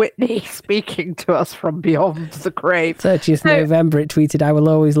 Whitney speaking to us from beyond the grave. 30th November, it tweeted, I will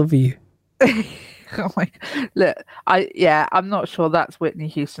always love you. Oh my, look, I'm not sure that's Whitney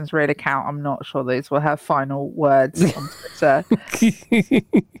Houston's real account. I'm not sure those were her final words on Twitter.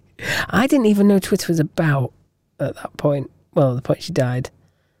 I didn't even know Twitter was about at that point. Well, at the point she died.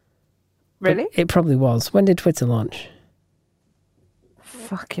 Really? But it probably was. When did Twitter launch?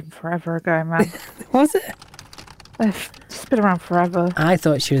 Fucking forever ago, man. Was it? It's been around forever. I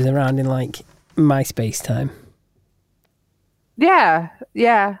thought she was around in like MySpace time. Yeah.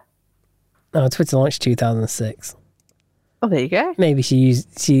 Oh, Twitter launched 2006. Oh, there you go. Maybe she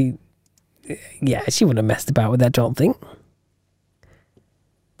wouldn't have messed about with that, don't think.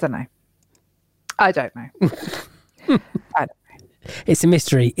 I don't know. It's a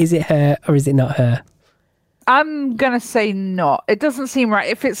mystery. Is it her or is it not her? I'm going to say not. It doesn't seem right.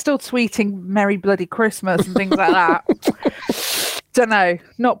 If it's still tweeting Merry Bloody Christmas and things like that, don't know.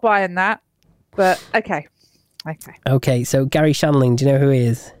 Not buying that. But okay. Okay, so Gary Shandling, do you know who he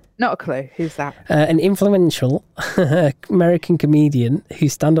is? Not a clue. Who's that? An influential American comedian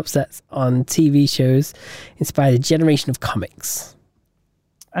whose stand-up sets on TV shows inspired a generation of comics.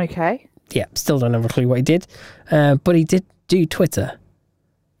 Okay. Yeah, still don't have a clue what he did. But he did do Twitter.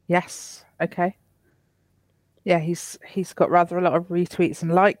 Yes. Okay. Yeah, he's got rather a lot of retweets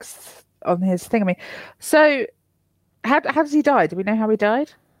and likes on his thing. I mean, so how does he die? Do we know how he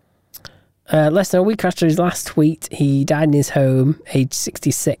died? Less than a week after his last tweet, he died in his home, aged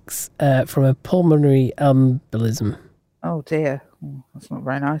 66, from a pulmonary embolism. Oh dear, that's not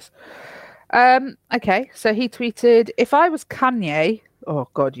very nice. Okay, so he tweeted, "If I was Kanye, oh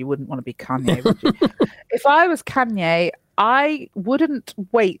God, you wouldn't want to be Kanye, would you? If I was Kanye, I wouldn't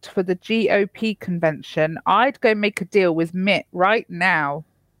wait for the GOP convention. I'd go make a deal with Mitt right now."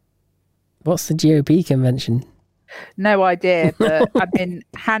 What's the GOP convention? No idea, but I've been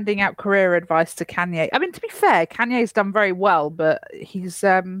handing out career advice to Kanye. I mean, to be fair, Kanye's done very well, but he's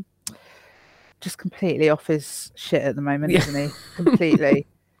just completely off his shit at the moment, isn't he?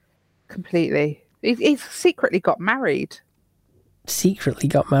 Completely. He's secretly got married. Secretly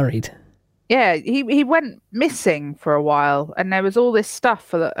got married? Yeah, he went missing for a while, and there was all this stuff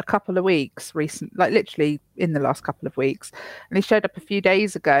for a couple of weeks literally in the last couple of weeks. And he showed up a few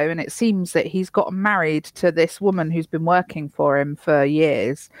days ago, and it seems that he's gotten married to this woman who's been working for him for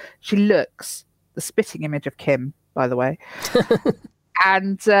years. She looks the spitting image of Kim, by the way.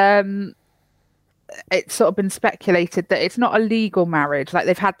 And it's sort of been speculated that it's not a legal marriage. Like,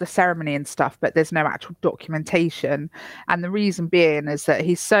 they've had the ceremony and stuff, but there's no actual documentation. And the reason being is that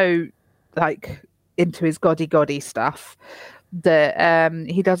he's so into his goddy stuff that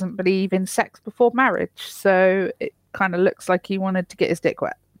he doesn't believe in sex before marriage. So it kind of looks like he wanted to get his dick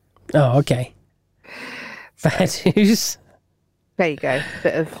wet. Oh, okay. Fair news. There you go.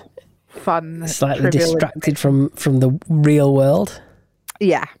 Bit of fun. Slightly distracted from the real world.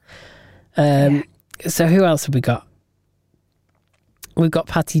 Yeah. So who else have we got? We've got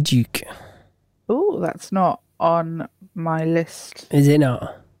Patty Duke. Oh, that's not on my list. Is it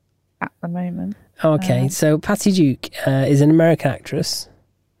not? At the moment. Okay, so Patty Duke is an American actress.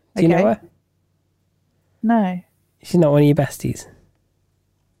 Do you know her? No. She's not one of your besties?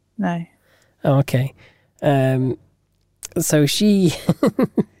 No. Oh, okay. So she...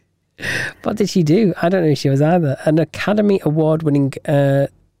 What did she do? I don't know who she was either. An Academy Award-winning... that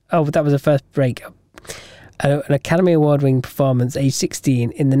was her first breakup. An Academy Award-winning performance, age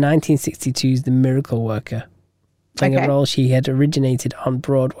 16, in the 1962's The Miracle Worker, playing a role she had originated on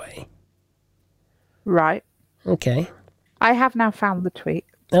Broadway. Right. Okay. I have now found the tweet.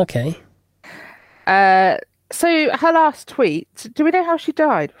 Okay. So her last tweet, do we know how she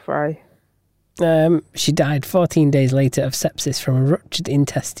died before she died 14 days later of sepsis from a ruptured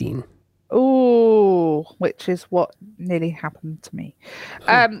intestine. Oh, which is what nearly happened to me.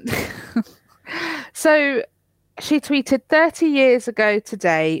 So she tweeted, 30 years ago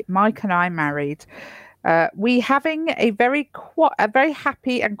today, Mike and I married. We having a very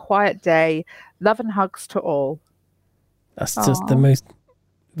happy and quiet day. Love and hugs to all. That's just the most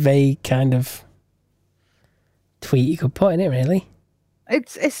vague kind of tweet you could put in it, really.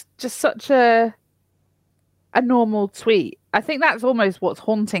 It's just such a normal tweet. I think that's almost what's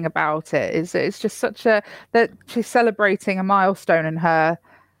haunting about it. Is it's just such that she's celebrating a milestone in her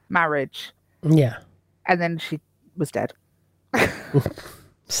marriage. Yeah. And then she was dead.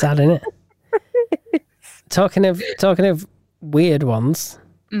 Sad, isn't it? Talking of weird ones,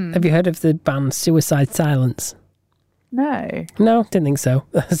 have you heard of the band Suicide Silence? No, didn't think so.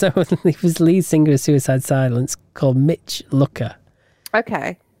 So he was lead singer of Suicide Silence, called Mitch Lucker.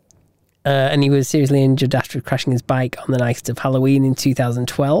 Okay. And he was seriously injured after crashing his bike on the night of Halloween in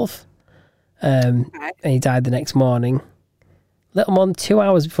 2012. And he died the next morning. Little more than 2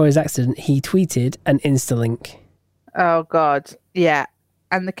 hours before his accident, he tweeted an Insta-link. Oh, God. Yeah.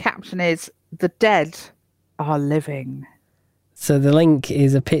 And the caption is, "The dead are living." So the link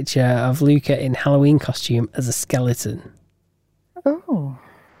is a picture of Luca in Halloween costume as a skeleton. Oh,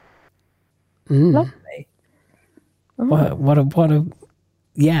 lovely. Oh. What a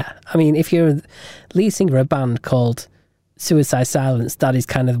yeah. I mean, if you're a lead singer of a band called Suicide Silence, that is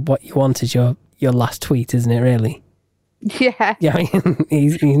kind of what you want as your last tweet, isn't it? Really? Yeah. Yeah. I mean,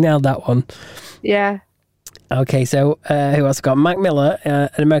 he's nailed that one. Yeah. Okay, so who else got? Mac Miller, an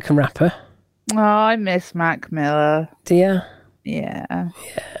American rapper. Oh, I miss Mac Miller. Do you? Yeah.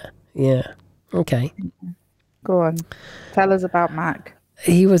 Yeah. Okay. Go on. Tell us about Mac.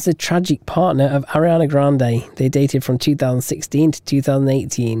 He was a tragic partner of Ariana Grande. They dated from 2016 to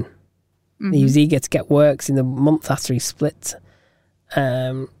 2018. He was eager to get works in the month after he split.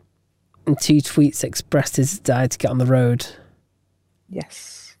 And 2 tweets expressed his desire to get on the road.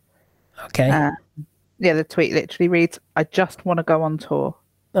 Yes. Okay. Yeah, the tweet literally reads, "I just want to go on tour."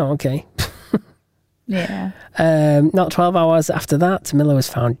 Oh, okay. Yeah. Not 12 hours after that, Miller was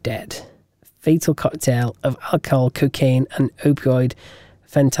found dead. Fatal cocktail of alcohol, cocaine, and opioid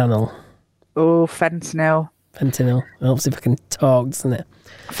fentanyl. Oh, fentanyl. Fentanyl. Helps if I can talk, doesn't it?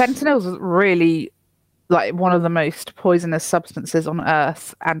 Fentanyl's really like one of the most poisonous substances on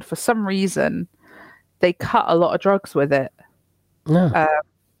earth, and for some reason, they cut a lot of drugs with it. No.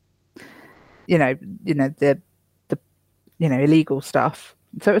 The illegal stuff.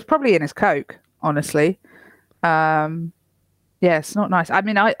 So it was probably in his coke, honestly. Yeah, it's not nice. I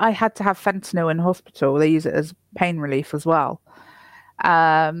mean, I had to have fentanyl in hospital. They use it as pain relief as well,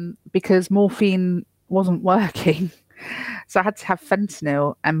 because morphine wasn't working. So I had to have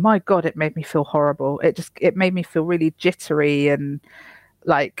fentanyl, and my God, it made me feel horrible. It made me feel really jittery, and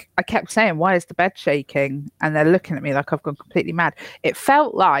like I kept saying, "Why is the bed shaking?" And they're looking at me like I've gone completely mad. It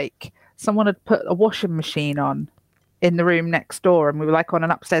felt like someone had put a washing machine on in the room next door, and we were like on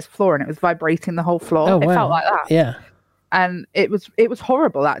an upstairs floor, and it was vibrating the whole floor. Oh, wow. It felt like that. Yeah. And it was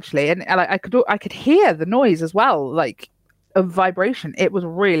horrible, actually, and I could hear the noise as well, like of vibration. It was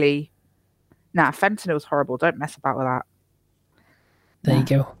really fentanyl was horrible. Don't mess about with that. There you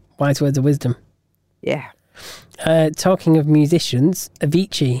go. Wise words of wisdom. Yeah. Talking of musicians,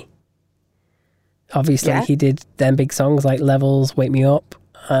 Avicii. Obviously, he did them big songs like Levels, Wake Me Up,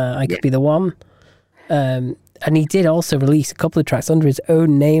 I Could Be the One. And he did also release a couple of tracks under his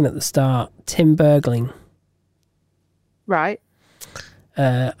own name at the start, Tim Bergling. Right.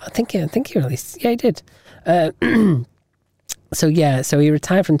 I think he released. Yeah, he did. So he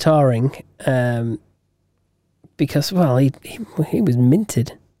retired from touring because, well, he was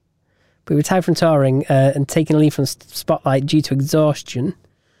minted. But he retired from touring and taking a leave from Spotlight due to exhaustion.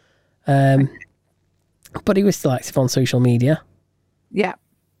 But he was still active on social media. Yeah.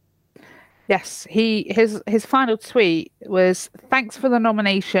 Yes, his final tweet was, "Thanks for the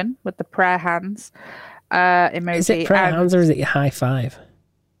nomination," with the prayer hands emoji. Is it prayer hands or is it your high five?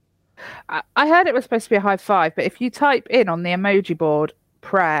 I heard it was supposed to be a high five, but if you type in on the emoji board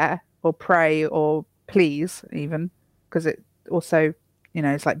prayer or pray or please, even, because it also,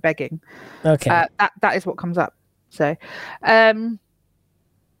 it's like begging. Okay. That is what comes up. So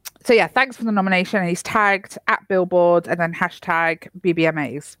yeah, thanks for the nomination. And he's tagged at Billboard and then hashtag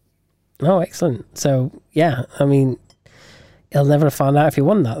BBMAs. Oh, excellent. So, yeah, I mean, he'll never have found out if he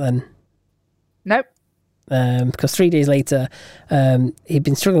won that then. Nope. Because 3 days later, he'd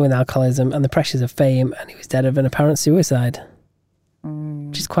been struggling with alcoholism and the pressures of fame, and he was dead of an apparent suicide.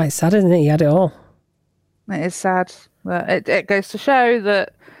 Which is quite sad, isn't it? He had it all. It is sad. But it goes to show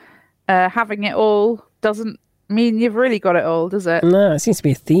that having it all doesn't mean you've really got it all, does it? No, it seems to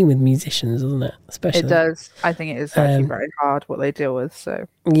be a theme with musicians, doesn't it? Especially. It does. I think it is actually very hard what they deal with. So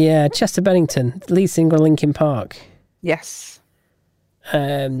yeah, Chester Bennington, lead singer of Linkin Park. Yes.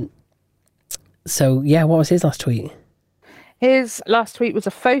 So yeah, what was his last tweet? His last tweet was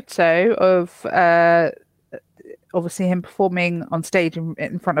a photo of obviously him performing on stage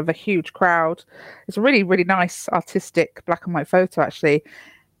in front of a huge crowd. It's a really, really nice artistic black and white photo, actually.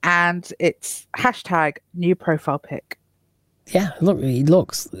 And it's hashtag new profile pic. Yeah, look, he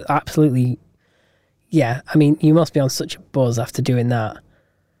looks absolutely. Yeah, I mean, you must be on such a buzz after doing that.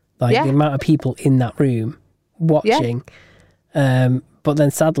 Like the amount of people in that room watching. Yeah. But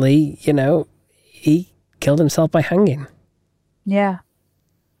then sadly, he killed himself by hanging. Yeah.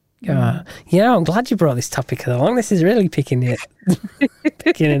 I'm glad you brought this topic along. This is really picking it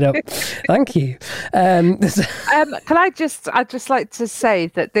up. Thank you. I'd just like to say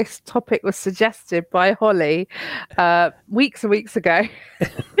that this topic was suggested by Holly weeks and weeks ago.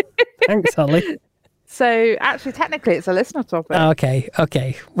 Thanks, Holly. So actually, technically, it's a listener topic.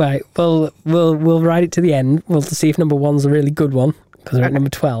 Okay. Right. We'll ride it to the end. We'll see if number 1's a really good one because we're at number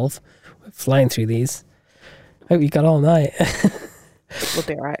 12. We're flying through these. Hope you got all night. We'll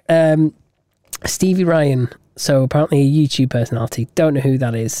be all right. Stevie Ryan. So apparently a YouTube personality. Don't know who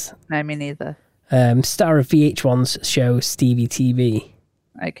that is. No, me neither. Star of VH1's show Stevie TV.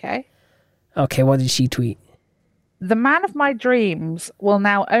 Okay. Okay, what did she tweet? The man of my dreams will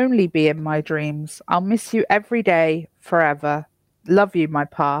now only be in my dreams. I'll miss you every day, forever. Love you, my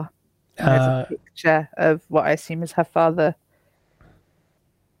pa. And there's a picture of what I assume is her father.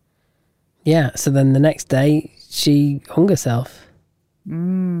 Yeah, so then the next day she hung herself.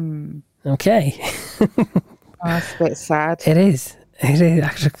 Okay. Oh, that's a bit sad. It is. It is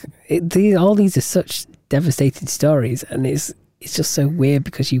actually. All these are such devastating stories, and it's just so weird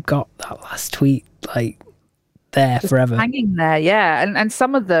because you've got that last tweet like there Just forever, hanging there. Yeah, and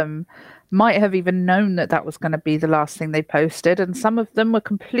some of them might have even known that was going to be the last thing they posted, and some of them were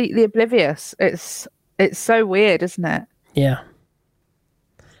completely oblivious. It's so weird, isn't it? Yeah.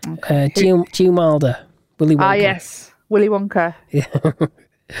 Okay. Gene Wilder, Willy Wonka. Ah, yes, Willy Wonka. Yeah.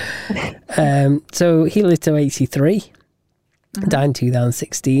 So he lived to 83, died in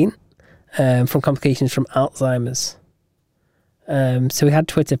 2016 from complications from Alzheimer's. So he had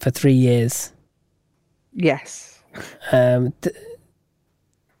Twitter for 3 years. Yes.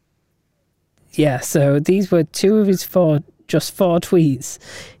 Yeah, so these were two of his four tweets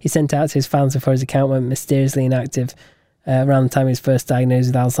he sent out to his fans before his account went mysteriously inactive around the time he was first diagnosed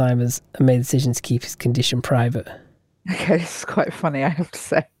with Alzheimer's and made the decision to keep his condition private. Okay, this is quite funny, I have to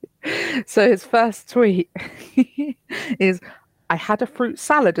say. So his first tweet is, I had a fruit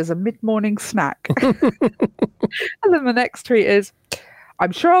salad as a mid-morning snack. And then the next tweet is,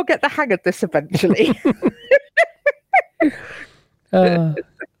 I'm sure I'll get the hang of this eventually.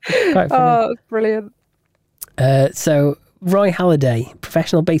 Quite funny. Oh, it's brilliant. So Roy Halladay,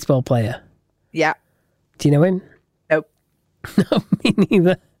 professional baseball player. Yeah. Do you know him? Nope. No, me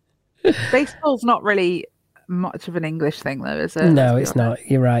neither. Baseball's not really much of an English thing, though, is it? No, it's not.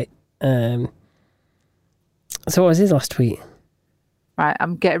 You're right. So what was his last tweet? Right,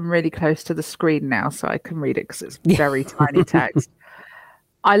 I'm getting really close to the screen now so I can read it because it's very tiny text.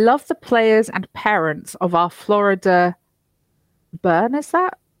 I love the players and parents of our Florida Burn, is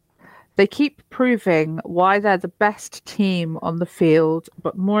that? They keep proving why they're the best team on the field,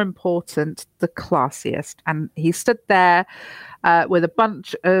 but more important, the classiest. And he stood there with a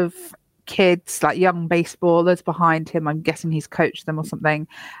bunch of kids, like young baseballers behind him. I'm guessing he's coached them or something.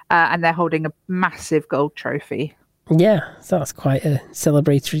 And they're holding a massive gold trophy. Yeah, so that's quite a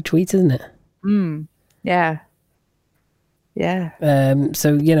celebratory tweet, isn't it? Yeah. Yeah.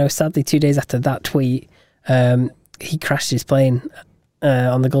 So, sadly, 2 days after that tweet, he crashed his plane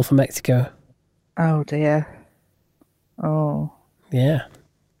on the Gulf of Mexico. Oh, dear. Oh. Yeah.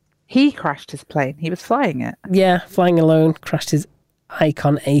 He crashed his plane. He was flying it. Yeah, flying alone, crashed his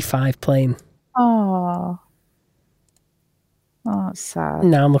Icon A5 plane. Oh. Oh, it's sad.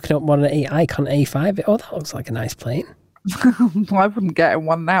 Now I'm looking up one at Icon A5. Oh, that looks like a nice plane. I wouldn't get in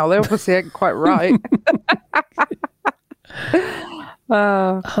one now. They obviously ain't quite right.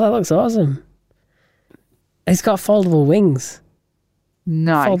 Oh, that looks awesome. It's got foldable wings.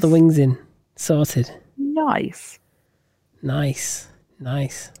 Nice. Fold the wings in. Sorted. Nice.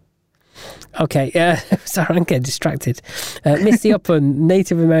 Okay, sorry, I'm getting distracted. Misty Upland,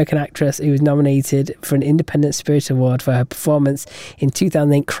 Native American actress who was nominated for an Independent Spirit Award for her performance in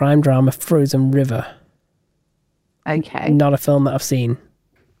 2008 crime drama Frozen River. Okay. Not a film that I've seen.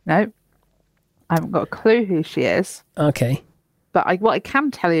 No. I haven't got a clue who she is. Okay. But what I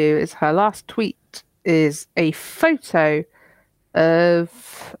can tell you is her last tweet is a photo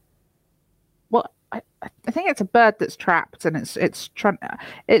of what I think it's a bird that's trapped, and it's trying.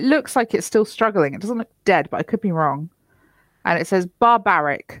 It looks like it's still struggling. It doesn't look dead, but I could be wrong. And it says,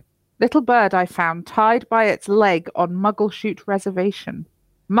 "Barbaric, little bird I found tied by its leg on Muggleshoot Reservation."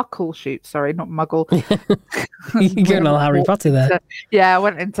 Muckleshoot, sorry, not Muggle. You're going all Harry Potter there. Yeah, I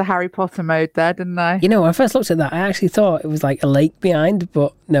went into Harry Potter mode there, didn't I? When I first looked at that, I actually thought it was like a lake behind,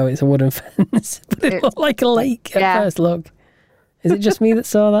 but no, it's a wooden fence. But it looked like a lake at first look. Is it just me that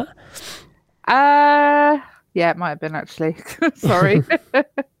saw that? Yeah, it might have been actually. Sorry.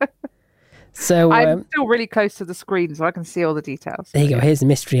 So I'm still really close to the screen, so I can see all the details. There you go. Here's the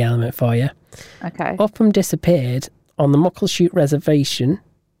mystery element for you. Okay. Upham disappeared on the Muckleshoot Reservation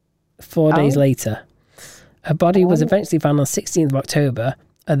 4 days later. Her body was eventually found on 16th of October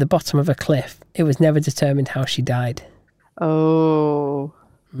at the bottom of a cliff. It was never determined how she died. Oh.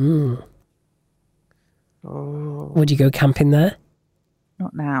 Oh. Would you go camping there?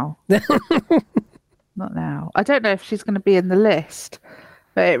 Not now. Not now. I don't know if she's going to be in the list,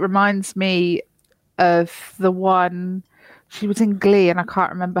 but it reminds me of the one, she was in Glee and I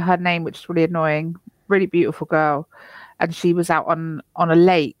can't remember her name, which is really annoying, really beautiful girl, and she was out on a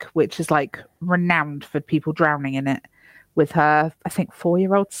lake which is like renowned for people drowning in it, with her, I think,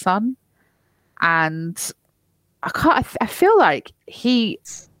 4-year-old son. And I feel like he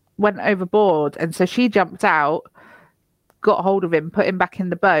went overboard, and so she jumped out, got hold of him, put him back in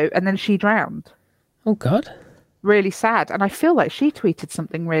the boat, and then she drowned. Oh God. Really sad. And I feel like she tweeted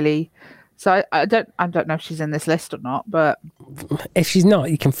something really, so I don't know if she's in this list or not, but if she's not,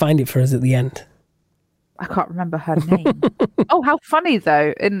 you can find it for us at the end. I can't remember her name. Oh, how funny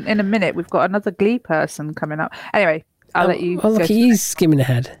though. In a minute we've got another Glee person coming up. Anyway, I'll let you. Well, look, he's skimming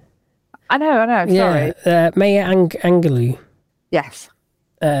ahead. I know. Sorry. Yeah, Maya Angelou. Yes.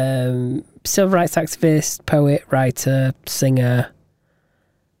 Civil rights activist, poet, writer, singer.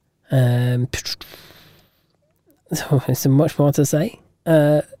 There's much more to say.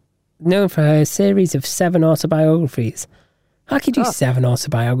 Known for her series of 7 autobiographies. How can you do 7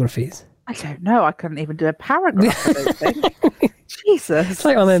 autobiographies? I don't know. I couldn't even do a paragraph, I don't think. Jesus. It's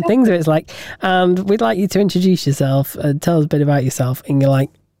like one of them things where it's like, and we'd like you to introduce yourself and tell us a bit about yourself. And you're like,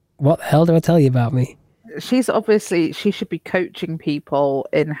 what the hell do I tell you about me? She should be coaching people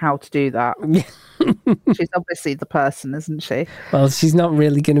in how to do that. She's obviously the person, isn't she? Well, she's not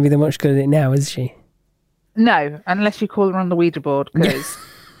really going to be that much good at it now, is she? No, unless you call her on the Ouija board, because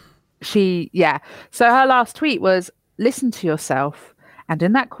So her last tweet was, listen to yourself, and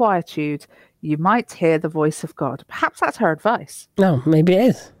in that quietude, you might hear the voice of God. Perhaps that's her advice. No, maybe it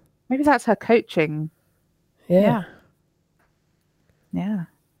is. Maybe that's her coaching. Yeah.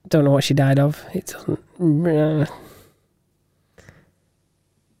 Don't know what she died of. It doesn't.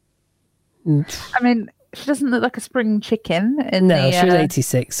 I mean, she doesn't look like a spring chicken. She was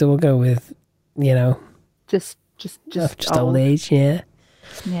 86, so we'll go with, just old age. Yeah.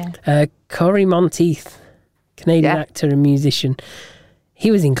 Yeah. Corey Monteith, Canadian actor and musician.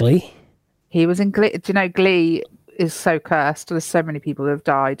 He was in Glee. Do you know Glee is so cursed? There's so many people who have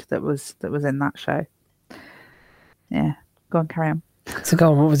died that was in that show. Yeah. Go on, carry on. So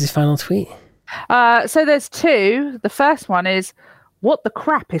go on, what was his final tweet? So there's 2. The first one is, what the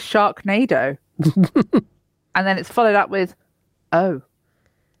crap is Sharknado? And then it's followed up with, oh,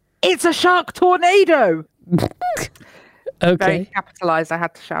 it's a shark tornado. Okay. Very capitalized. I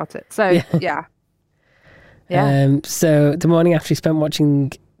had to shout it. So yeah. So the morning after he spent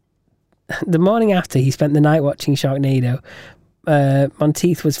the night watching Sharknado,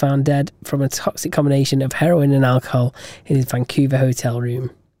 Monteith was found dead from a toxic combination of heroin and alcohol in his Vancouver hotel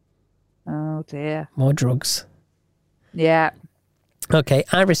room. Oh dear. More drugs. Yeah. Okay,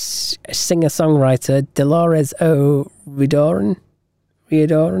 Irish singer-songwriter Dolores O'Riordan.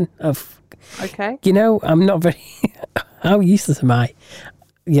 Okay. I'm not very... How useless am I?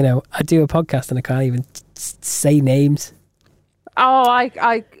 I do a podcast and I can't even say names. Oh,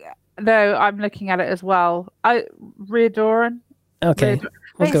 no, I'm looking at it as well. Riordan. Okay.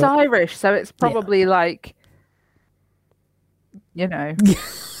 It's Irish, so it's probably like, Yeah.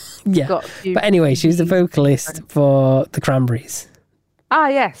 But anyway, she was the vocalist for the Cranberries. Ah,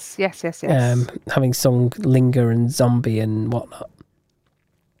 yes. Having sung Linger and Zombie and whatnot.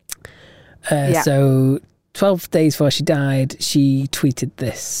 So 12 days before she died, she tweeted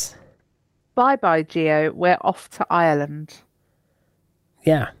this. Bye-bye, Gio. We're off to Ireland.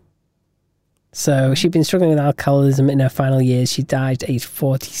 Yeah. So she'd been struggling with alcoholism in her final years. She died at age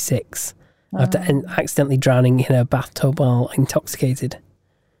 46 after accidentally drowning in her bathtub while intoxicated.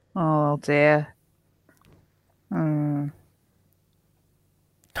 Oh, dear.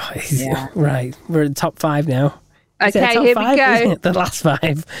 Right, we're in the top 5 now. Okay, here we go. The last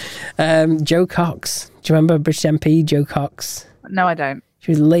 5. Jo Cox. Do you remember British MP Jo Cox? No, I don't. She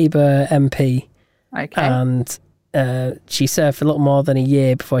was a Labour MP. Okay. And she served for a little more than a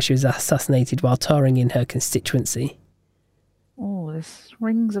year before she was assassinated while touring in her constituency. Oh, this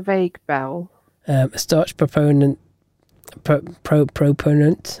rings a vague bell. A staunch proponent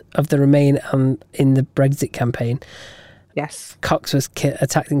of the Remain and in the Brexit campaign. Yes. Cox was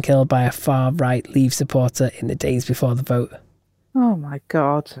attacked and killed by a far-right Leave supporter in the days before the vote. Oh, my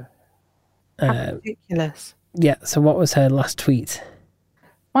God. How ridiculous. Yeah, so what was her last tweet?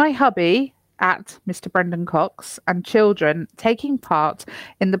 My hubby, at Mr. Brendan Cox, and children taking part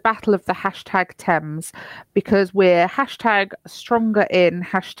in the battle of the #Thames because we're #stronger in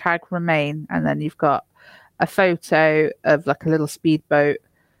 #Remain. And then you've got a photo of like a little speedboat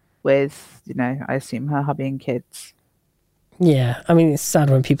with, I assume her hubby and kids. Yeah, I mean, it's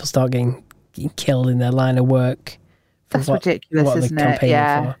sad when people start getting killed in their line of work. That's ridiculous, isn't it?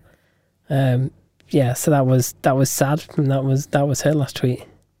 Yeah. So that was sad, and that was her last tweet.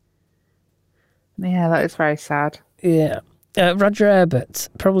 Yeah, that is very sad. Yeah. Roger Ebert,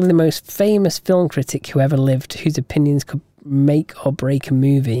 probably the most famous film critic who ever lived, whose opinions could make or break a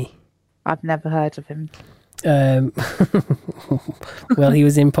movie. I've never heard of him. Well, he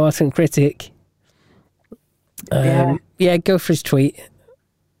was an important critic. Yeah, go for his tweet.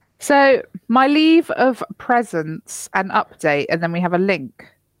 So, my leave of presence and update, and then we have a link.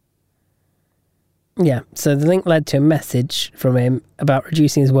 Yeah, so the link led to a message from him about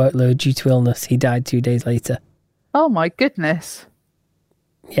reducing his workload due to illness. He died 2 days later. Oh my goodness.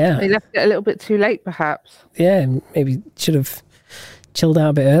 Yeah. He left it a little bit too late, perhaps. Yeah, maybe should have chilled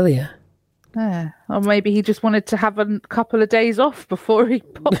out a bit earlier. Yeah. Or maybe he just wanted to have a couple of days off before he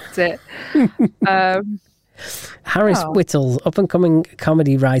popped it. Harris Whittles, up-and-coming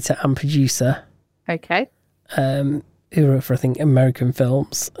comedy writer and producer. Okay. Who wrote for, I think, American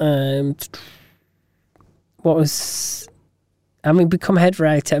films. Become head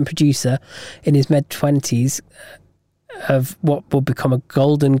writer and producer in his mid-20s of what will become a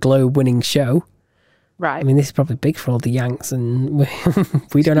Golden Globe winning show. Right. I mean, this is probably big for all the Yanks, and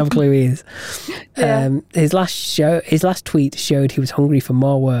we don't have a clue he is. Yeah. His last tweet showed he was hungry for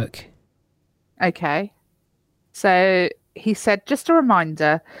more work. Okay. So he said, just a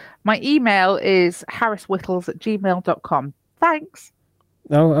reminder, my email is harriswhittles@gmail.com. Thanks.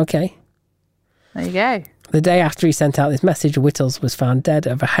 Oh, okay. There you go. The day after he sent out this message, Whittles was found dead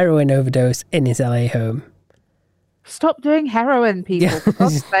of a heroin overdose in his LA home. Stop doing heroin, people, for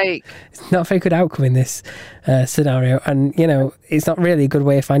God's sake. It's not a very good outcome in this scenario. And, it's not really a good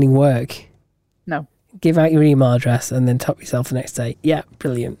way of finding work. No. Give out your email address and then top yourself the next day. Yeah,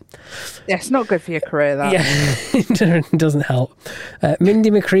 brilliant. Yeah, it's not good for your career, that. Yeah, it doesn't help. Mindy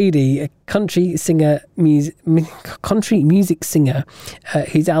McCready, a country music singer,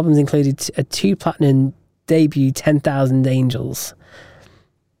 whose albums included a 2 platinum debut, 10,000 Angels.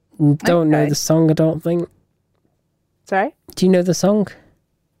 Don't know the song, I don't think. Sorry? Do you know the song?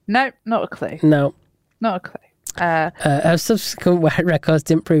 No, not a clue. No. Not a clue. Her subsequent records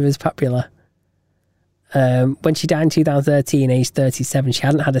didn't prove as popular. When she died in 2013, aged 37, she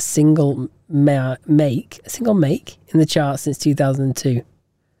hadn't had a single make in the charts since 2002.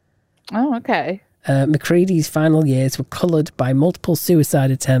 Oh, okay. McCready's final years were coloured by multiple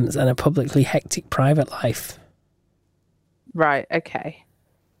suicide attempts and a publicly hectic private life. Right, okay.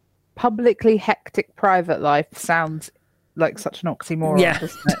 Publicly hectic private life sounds like such an oxymoron,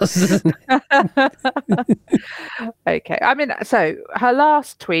 doesn't it? Okay. I mean, so her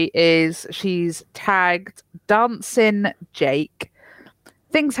last tweet is she's tagged Dancing Jake.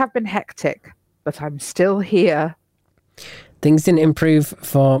 Things have been hectic, but I'm still here. Things didn't improve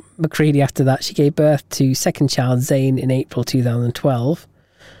for McCready after that. She gave birth to second child Zayn in April 2012.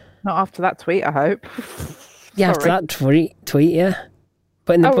 Not after that tweet, I hope. Yeah, after that tweet, yeah.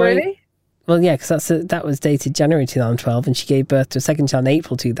 But in the really? Well, yeah, because that was dated January 2012, and she gave birth to a second child in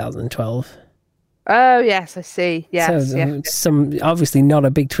April 2012. Oh, yes, I see. Yes, so yes. Obviously not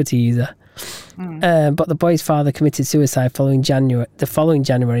a big Twitter user. But the boy's father committed suicide the following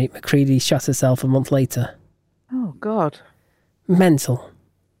January. McCready shot herself a month later. Oh, God. Mental.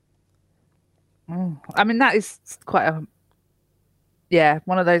 Oh. I mean, that is quite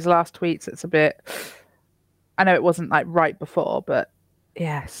one of those last tweets that's a bit... I know it wasn't like right before, but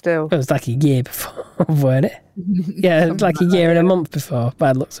yeah, still. It was like a year before, weren't it? Yeah, it was like a year and a month before,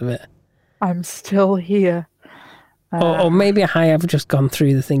 by the looks of it. I'm still here. Or maybe I have just gone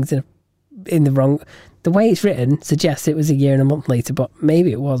through the things in the wrong... The way it's written suggests it was a year and a month later, but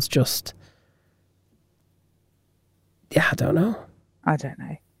maybe it was just... Yeah, I don't know. I don't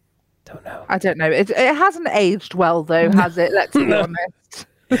know. I don't know. It hasn't aged well, though, has it? Let's be honest.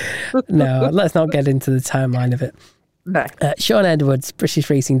 No, let's not get into the timeline of it. No. Sean Edwards, British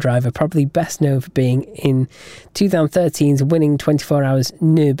racing driver, probably best known for being in 2013's winning 24 Hours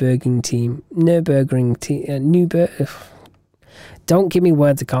Nürburgring team. Don't give me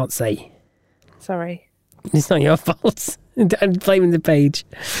words I can't say. Sorry. It's not your fault. I'm blaming the page.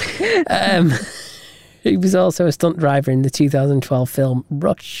 He was also a stunt driver in the 2012 film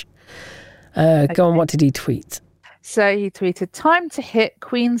Rush. Go on, what did he tweet? So he tweeted, time to hit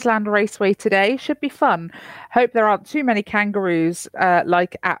Queensland Raceway today. Should be fun. Hope there aren't too many kangaroos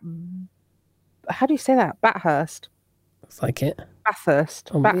like at... How do you say that? Bathurst. Looks like it.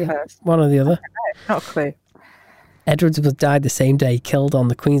 Bathurst. Bathurst. Yeah. One or the other. Not a clue. Edwards was died the same day, killed on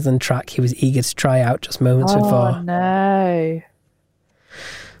the Queensland track he was eager to try out just moments before. Oh, no.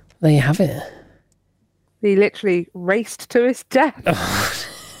 There you have it. He literally raced to his death. Oh.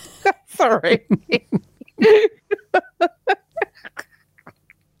 Sorry.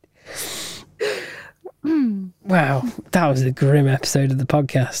 Wow, that was a grim episode of the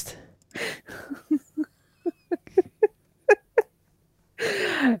podcast.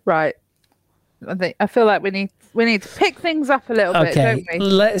 Right. I feel like we need to pick things up a little bit, don't we?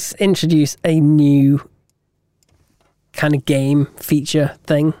 Let's introduce a new kind of game feature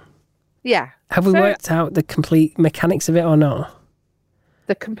thing. Yeah. Have we worked out the complete mechanics of it or not?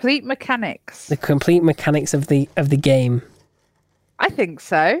 The complete mechanics. The complete mechanics of the game. I think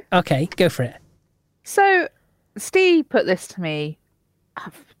so. Okay, go for it. So, Steve put this to me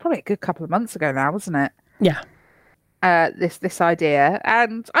probably a good couple of months ago now, wasn't it? Yeah. This idea,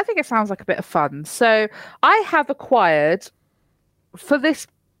 and I think it sounds like a bit of fun. So I have acquired, for this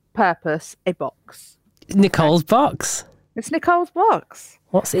purpose, a box. Nicole's box. It's Nicole's box.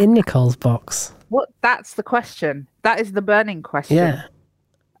 What's in Nicole's box? That's the question. That is the burning question. Yeah.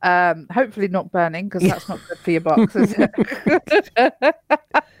 Hopefully not burning, because that's not good for your box, is it?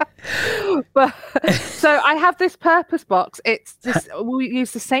 But so I have this purpose box. We use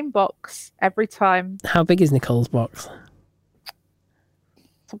the same box every time. How big is Nicole's box?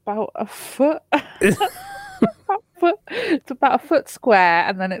 It's about a foot. It's about a foot square,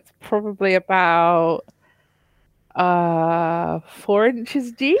 and then it's probably about 4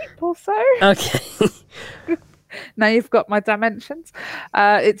 inches deep or so. Okay. Now you've got my dimensions.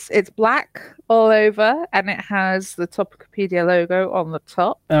 It's black all over, and it has the Topicopedia logo on the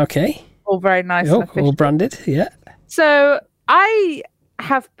top. Okay. All very nice and official. All branded, yeah. So I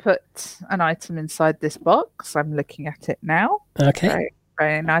have put an item inside this box. I'm looking at it now. Okay. Very,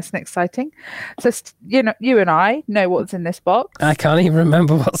 very nice and exciting. So you and I know what's in this box. I can't even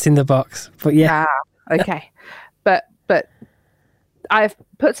remember what's in the box, but yeah. Okay. But I've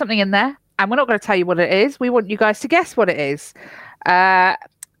put something in there. And we're not going to tell you what it is. We want you guys to guess what it is. And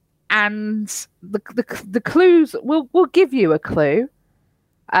the clues, we'll give you a clue.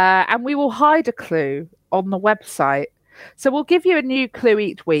 And we will hide a clue on the website. So we'll give you a new clue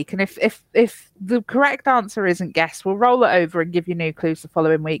each week. And if the correct answer isn't guessed, we'll roll it over and give you new clues the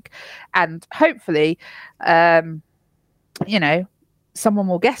following week. And hopefully, someone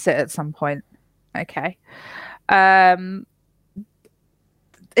will guess it at some point. Okay.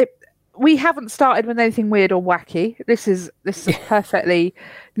 We haven't started with anything weird or wacky. This is a perfectly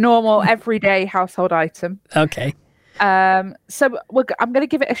normal, everyday household item. Okay. So I'm going to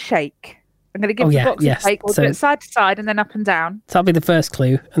give it a shake. I'm going to give the box a shake. We'll do it side to side and then up and down. So that'll be the first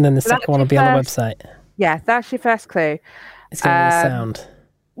clue, and then the second one will be on the website. Yeah, that's your first clue. It's going to be a sound.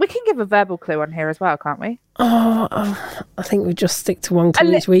 We can give a verbal clue on here as well, can't we? Oh, I think we just stick to one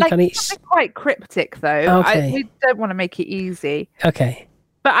clue each week on each. Something quite cryptic, though. Okay. We don't want to make it easy. Okay.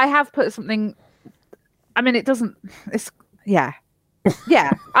 But I have put something. I mean, it doesn't. Yeah.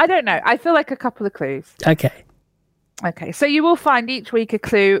 I don't know. I feel like a couple of clues. Okay. So you will find each week a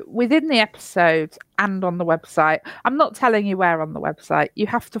clue within the episode and on the website. I'm not telling you where on the website. You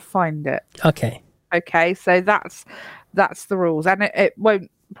have to find it. Okay. So that's the rules, and it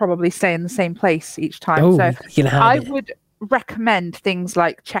won't probably stay in the same place each time. Oh, so I would recommend things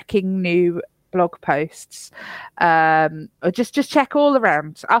like checking new blog posts, or just check all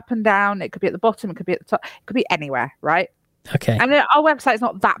around, up and down. It could be at the bottom, it could be at the top, it could be anywhere, right? Okay. And our website's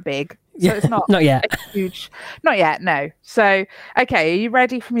not that big, so it's not not yet. Huge. Not yet, no. So, okay, are you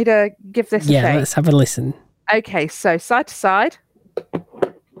ready for me to give this a shake? Yeah, let's have a listen. Okay, so side to side.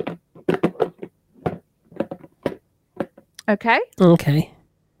 Okay. Okay.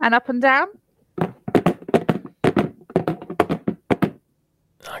 And up and down.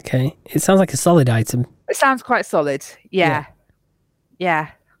 Okay. It sounds like a solid item. It sounds quite solid. Yeah.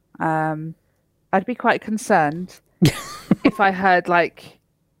 I'd be quite concerned if I heard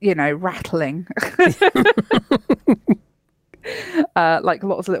rattling. Like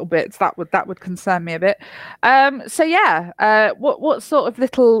lots of little bits. That would concern me a bit. What sort of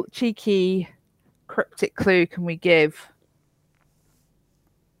little cheeky cryptic clue can we give?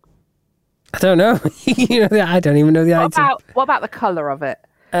 I don't know. I don't even know the item. What about the colour of it?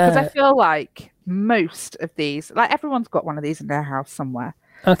 Because I feel like most of these, like everyone's got one of these in their house somewhere.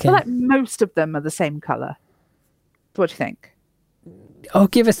 Okay. I feel like most of them are the same colour. So what do you think? Oh,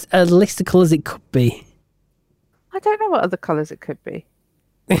 give us a list of colours it could be. I don't know what other colours it could be.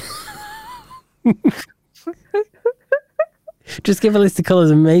 Just give a list of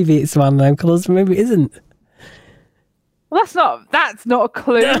colours and maybe it's one of them colours, maybe it isn't. Well, that's not a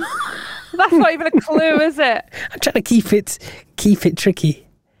clue. That's not even a clue, is it? I'm trying to keep it tricky.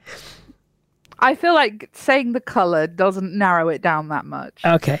 I feel like saying the colour doesn't narrow it down that much.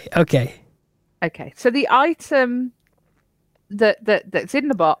 Okay. So the item that's in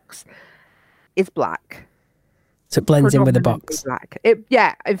the box is black. So it blends in with the box. Black. In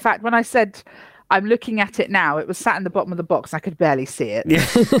fact, when I said I'm looking at it now, it was sat in the bottom of the box. I could barely see it. Yeah.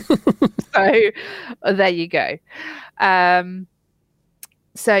 So there you go.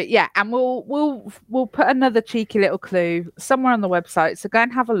 So yeah, and we'll put another cheeky little clue somewhere on the website. So go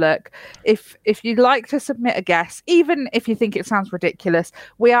and have a look. If you'd like to submit a guess, even if you think it sounds ridiculous,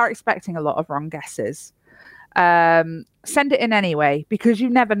 we are expecting a lot of wrong guesses. Send it in anyway, because you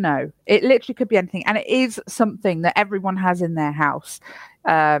never know. It literally could be anything, and it is something that everyone has in their house.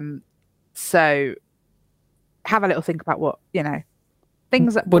 So have a little think about what,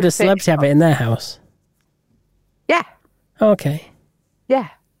 things that would a celebrity have it in their house? Yeah. Okay. Yeah.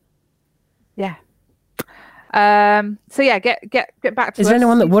 So yeah, get back to. Is there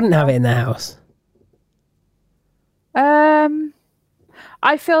anyone that wouldn't have it in their house?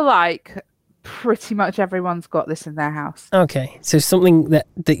 I feel like pretty much everyone's got this in their house. Okay, so something that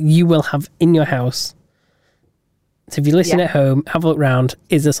you will have in your house. So if you listen at home, have a look round.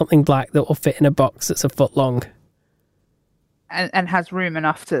 Is there something black that will fit in a box that's a foot long? And has room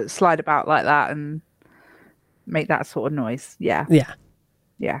enough to slide about like that and make that sort of noise. Yeah.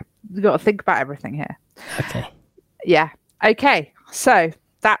 You've got to think about everything here. Okay. Yeah. Okay. So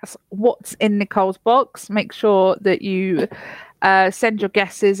that's what's in Nicole's box. Make sure that you send your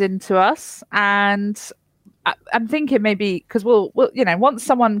guesses in to us. And I'm thinking maybe, because we'll once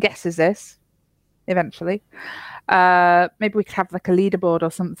someone guesses this, eventually, maybe we could have like a leaderboard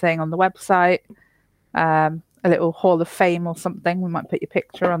or something on the website. A little Hall of Fame or something. We might put your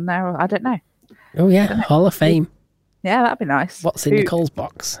picture on there. Or, I don't know. Oh, yeah. Hall of Fame. Yeah, that'd be nice. What's in Nicole's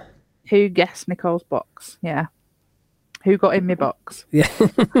box? Who guessed Nicole's box? Yeah. Who got in my box? Yeah.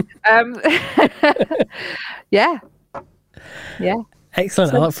 Yeah.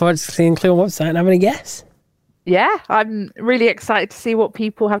 Excellent. I look forward to seeing Clue on the website and having a guess. Yeah, I'm really excited to see what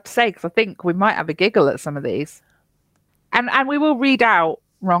people have to say, because I think we might have a giggle at some of these. And we will read out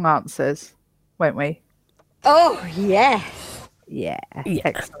wrong answers, won't we? Oh, yes. Yeah.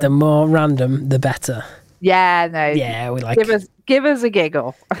 Excellent. The more random, the better. Yeah, no. Yeah, we like Give us a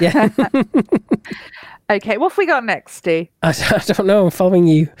giggle. Yeah. Okay, what have we got next, Stu? I don't know. I'm following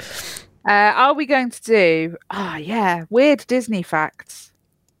you. Are we going to do, weird Disney facts?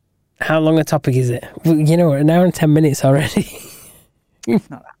 How long a topic is it? Well, we're an hour and 10 minutes already. It's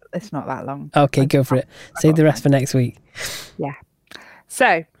not that long. Okay, go for it. Save the rest for next week. Yeah.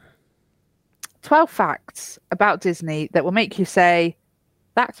 So, 12 facts about Disney that will make you say,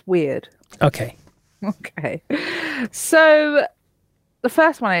 that's weird. Okay. Okay. So, the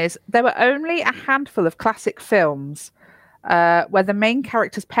first one is, there were only a handful of classic films where the main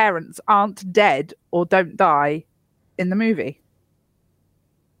character's parents aren't dead or don't die in the movie.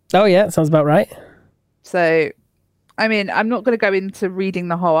 Oh, yeah, sounds about right. So, I mean, I'm not going to go into reading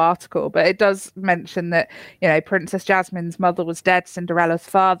the whole article, but it does mention that, Princess Jasmine's mother was dead, Cinderella's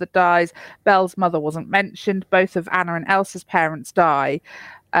father dies, Belle's mother wasn't mentioned, both of Anna and Elsa's parents die.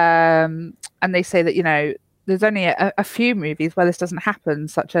 And they say that, there's only a few movies where this doesn't happen,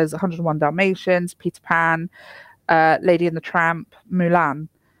 such as 101 Dalmatians, Peter Pan, Lady and the Tramp, Mulan.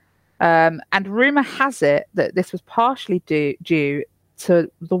 And rumor has it that this was partially due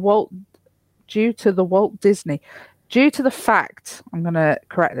to the fact, I'm going to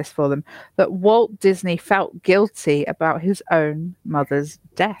correct this for them, that Walt Disney felt guilty about his own mother's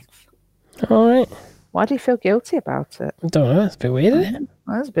death. All right. Why do you feel guilty about it? I don't know. It's a bit weird, isn't it?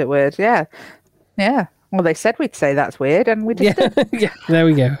 That's a bit weird, yeah. Yeah. Well, they said we'd say that's weird, and we just did. Yeah, there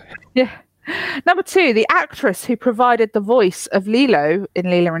we go. Yeah. Number 2, the actress who provided the voice of Lilo in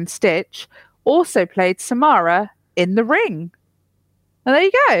Lilo and Stitch also played Samara in The Ring. And there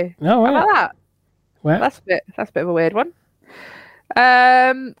you go. Oh, wow. How about that? Well, That's a bit of a weird one.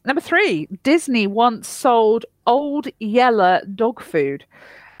 Number 3, Disney once sold Old Yeller dog food,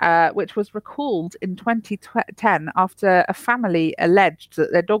 which was recalled in 2010 after a family alleged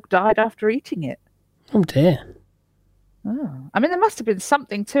that their dog died after eating it. oh dear. Oh. I mean, there must have been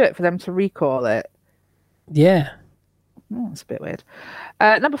something to it for them to recall it. Yeah. Oh, that's a bit weird.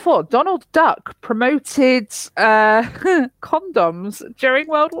 Number 4, Donald Duck promoted condoms during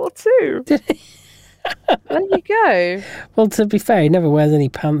World War II. Did he? There you go. Well, to be fair, he never wears any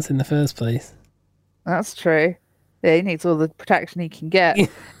pants in the first place. That's true. Yeah, he needs all the protection he can get.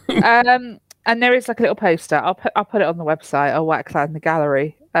 And there is like a little poster. I'll put it on the website. I'll whack that in the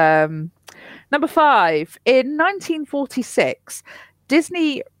gallery. Number 5, in 1946,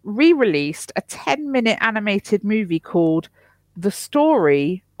 Disney re-released a 10-minute animated movie called The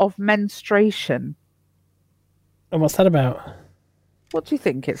Story of Menstruation. And what's that about? What do you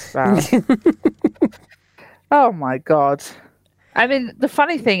think it's about? Oh my God. I mean, the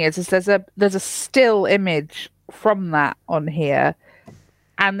funny thing is there's a still image from that on here,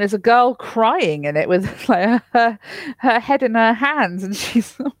 and there's a girl crying in it with like her head in her hands, and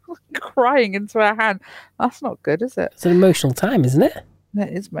she's crying into her hand. That's not good, is it? It's an emotional time, isn't it? That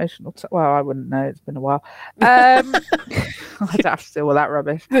is emotional. Well, I wouldn't know. It's been a while. I'd have to do all that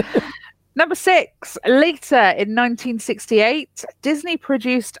rubbish. Number 6. Later in 1968, Disney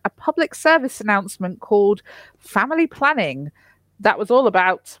produced a public service announcement called Family Planning. That was all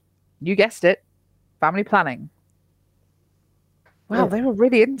about, you guessed it, family planning. Wow, they were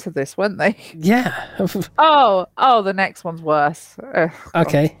really into this, weren't they? Yeah. Oh, the next one's worse.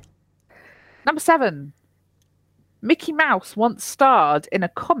 Okay. Number 7. Mickey Mouse once starred in a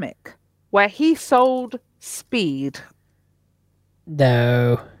comic where he sold speed.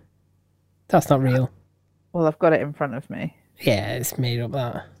 No. That's not real. Well, I've got it in front of me. Yeah, it's made up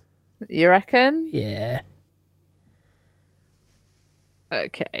that. You reckon? Yeah.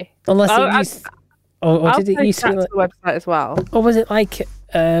 Okay. Unless it used... Or did it used to be the website as well? Or was it like...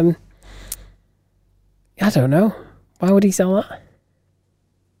 I don't know. Why would he sell that?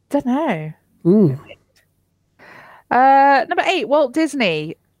 Don't know. Ooh. Number 8, Walt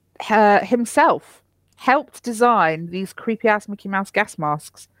Disney himself helped design these creepy ass Mickey Mouse gas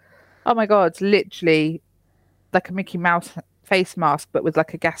masks. Oh my god, it's literally like a Mickey Mouse face mask, but with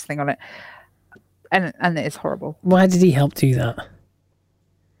like a gas thing on it, and it is horrible. Why did he help do that?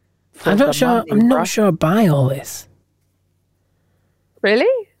 I'm not sure. I'm not sure I buy all this.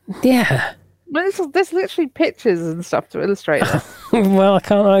 Really? Yeah. Well, there's literally pictures and stuff to illustrate this. Well, I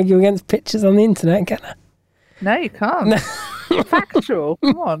can't argue against pictures on the internet, can I? No, you can't. Factual.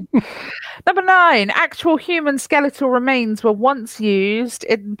 Come on. Number 9. Actual human skeletal remains were once used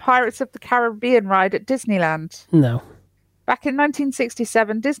in Pirates of the Caribbean ride at Disneyland. No. Back in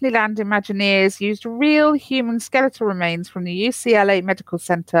 1967, Disneyland Imagineers used real human skeletal remains from the UCLA Medical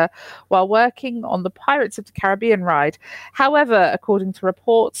Center while working on the Pirates of the Caribbean ride. However, according to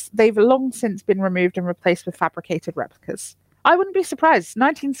reports, they've long since been removed and replaced with fabricated replicas. I wouldn't be surprised.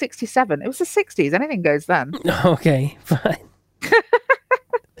 1967. It was the 60s. Anything goes then. Okay, fine.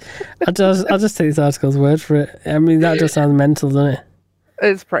 I'll just take this article's word for it. I mean, that just sounds mental, doesn't it?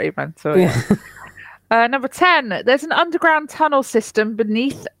 It's pretty mental, yeah. Number 10. There's an underground tunnel system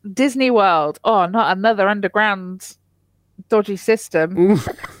beneath Disney World. Oh, not another underground dodgy system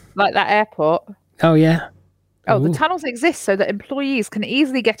like that airport. Oh, yeah. Oh, the tunnels exist so that employees can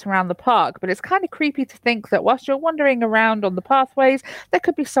easily get around the park, but it's kind of creepy to think that whilst you're wandering around on the pathways, there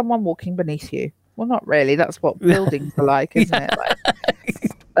could be someone walking beneath you. Well, not really. That's what buildings are like, isn't it? Like,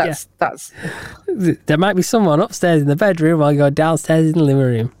 that's. There might be someone upstairs in the bedroom while you go downstairs in the living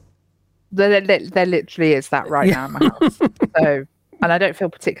room. There literally is that right now in my house. So, and I don't feel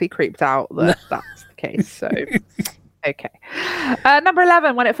particularly creeped out that that's the case. So. Okay. Number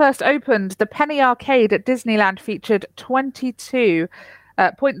 11, when it first opened, the Penny Arcade at Disneyland featured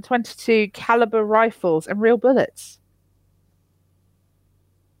 22.22 caliber rifles and real bullets.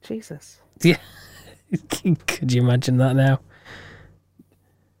 Jesus. Yeah. Could you imagine that now?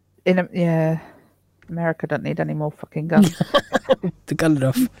 Yeah. America don't need any more fucking guns. They've got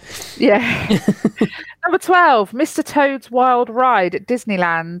enough. Yeah. Number 12, Mr. Toad's Wild Ride at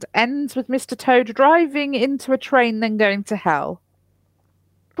Disneyland ends with Mr. Toad driving into a train then going to hell.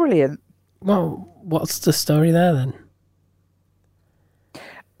 Brilliant. Well, what's the story there then?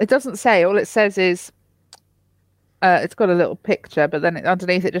 It doesn't say. All it says is it's got a little picture, but then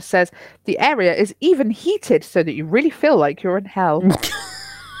underneath it just says the area is even heated so that you really feel like you're in hell.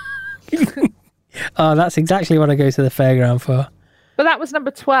 Oh, that's exactly what I go to the fairground for. But that was number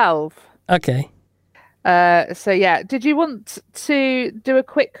 12. Okay. So yeah, did you want to do a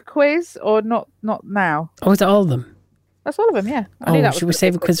quick quiz or not now? Oh, is that all of them? That's all of them, yeah. I knew that should we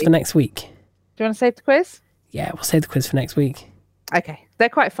save a quiz for next week? Do you want to save the quiz? Yeah, we'll save the quiz for next week. Okay. They're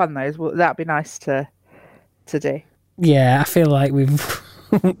quite fun, those. Well, that'd be nice to do. Yeah, I feel like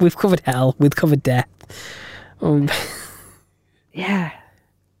we've covered hell, we've covered death. Yeah.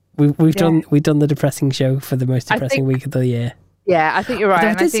 We've done the depressing show for the most depressing week of the year. Yeah, I think you're right.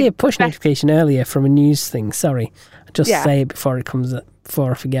 I did see a push notification earlier from a news thing. Sorry, say it before it comes up,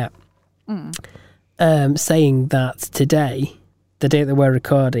 before I forget. Saying that today, the day that we're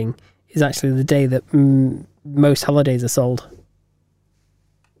recording, is actually the day that most holidays are sold.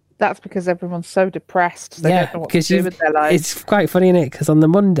 That's because everyone's so depressed. They don't know what to do with their lives. It's quite funny, isn't it? Because on the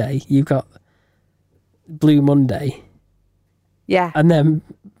Monday you've got Blue Monday. Yeah, and then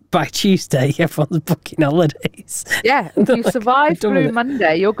by Tuesday, everyone's booking holidays. Yeah, if you survive Blue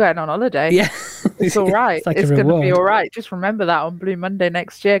Monday, you're going on holiday. Yeah. It's all right. It's going to be all right. Just remember that on Blue Monday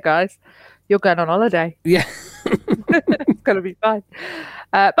next year, guys. You're going on holiday. Yeah. It's going to be fine.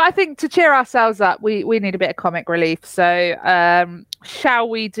 But I think to cheer ourselves up, we need a bit of comic relief. So shall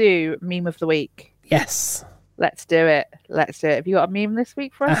we do Meme of the Week? Yes. Let's do it. Have you got a meme this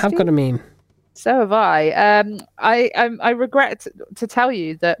week for us, I have Steve? got a meme. So have I. I regret to tell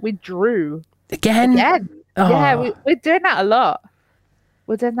you that we drew Again. Oh. Yeah, we're doing that a lot.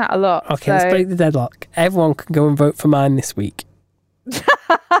 We're doing that a lot. Okay, let's break the deadlock. Everyone can go and vote for mine this week.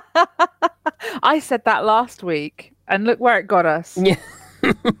 I said that last week, and look where it got us. Yeah.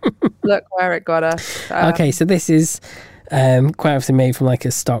 Look where it got us. Okay, so this is quite often made from like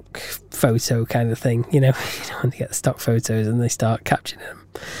a stock photo kind of thing. You know, when they get the stock photos and they start capturing them.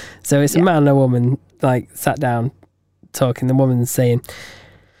 So it's a man and a woman like sat down talking. The woman's saying,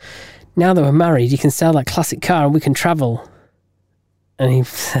 "Now that we're married, you can sell that classic car and we can travel." And he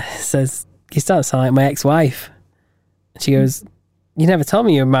says, "You start to sound like my ex-wife." And she goes, "You never told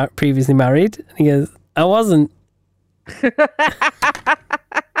me you were previously married." And he goes, "I wasn't."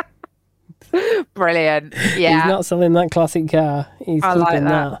 Brilliant. Yeah. He's not selling that classic car. He's I keeping like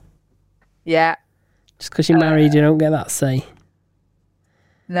that. Yeah. Just because you're married, you don't get that say.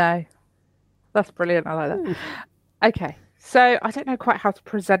 No. That's brilliant. I like that. Okay. So I don't know quite how to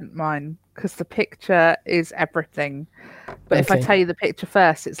present mine because the picture is everything. But if I tell you the picture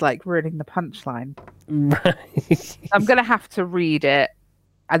first, it's like ruining the punchline. Right. I'm going to have to read it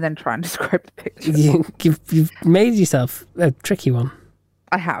and then try and describe the picture. You've made yourself a tricky one.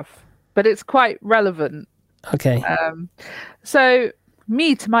 I have. But it's quite relevant. Okay. So,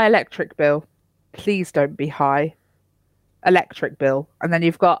 me to my electric bill. Please don't be high. Electric bill. And then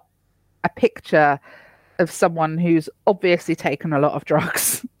you've got a picture of someone who's obviously taken a lot of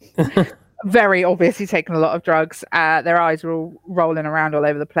drugs. Very obviously taken a lot of drugs. Their eyes are all rolling around all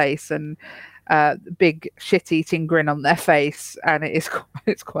over the place and big shit-eating grin on their face. And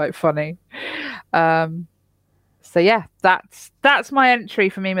it's quite funny. So yeah, that's my entry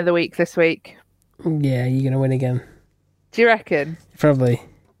for meme of the week this week. Yeah, you're going to win again. Do you reckon? Probably.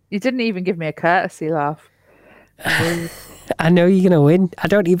 You didn't even give me a courtesy laugh. I know you're going to win. I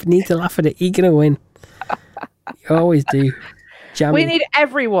don't even need to laugh at it. You're going to win. You always do. Jammy. We need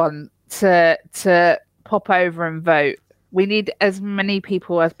everyone to pop over and vote. We need as many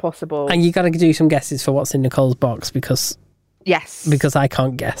people as possible. And you got to do some guesses for what's in Nicole's box because I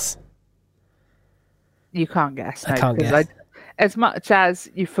can't guess. You can't guess. No, I can't guess. As much as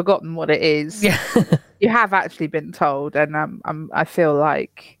you've forgotten what it is, you have actually been told, and I feel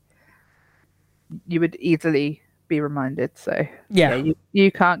like you would easily be reminded. So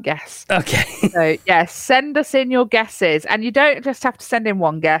you can't guess. Okay. So send us in your guesses, and you don't just have to send in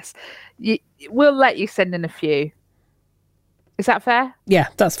one guess. We'll let you send in a few. Is that fair? Yeah,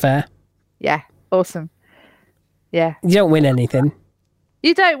 that's fair. Yeah, awesome. Yeah, you don't win anything.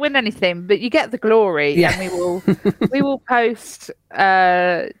 You don't win anything, but you get the glory, and we will post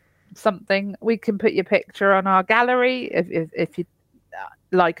something. We can put your picture on our gallery if you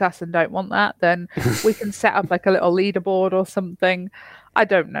like us and don't want that. Then we can set up like a little leaderboard or something. I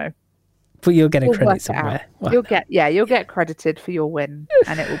don't know. But you'll get a credit somewhere. You'll get credited for your win,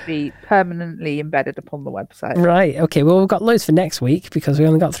 and it will be permanently embedded upon the website. Right. Okay. Well, we've got loads for next week because we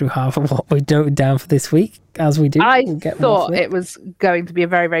only got through half of what we noted down for this week. As we do, I thought it was going to be a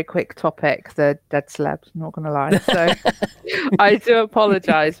very, very quick topic. The dead celebs. Not going to lie. So I do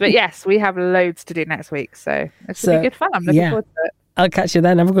apologise, but yes, we have loads to do next week. So it's going to be good fun. I'm looking forward to it. I'll catch you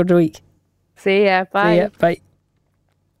then. Have a good week. See ya. Bye. See ya. Bye.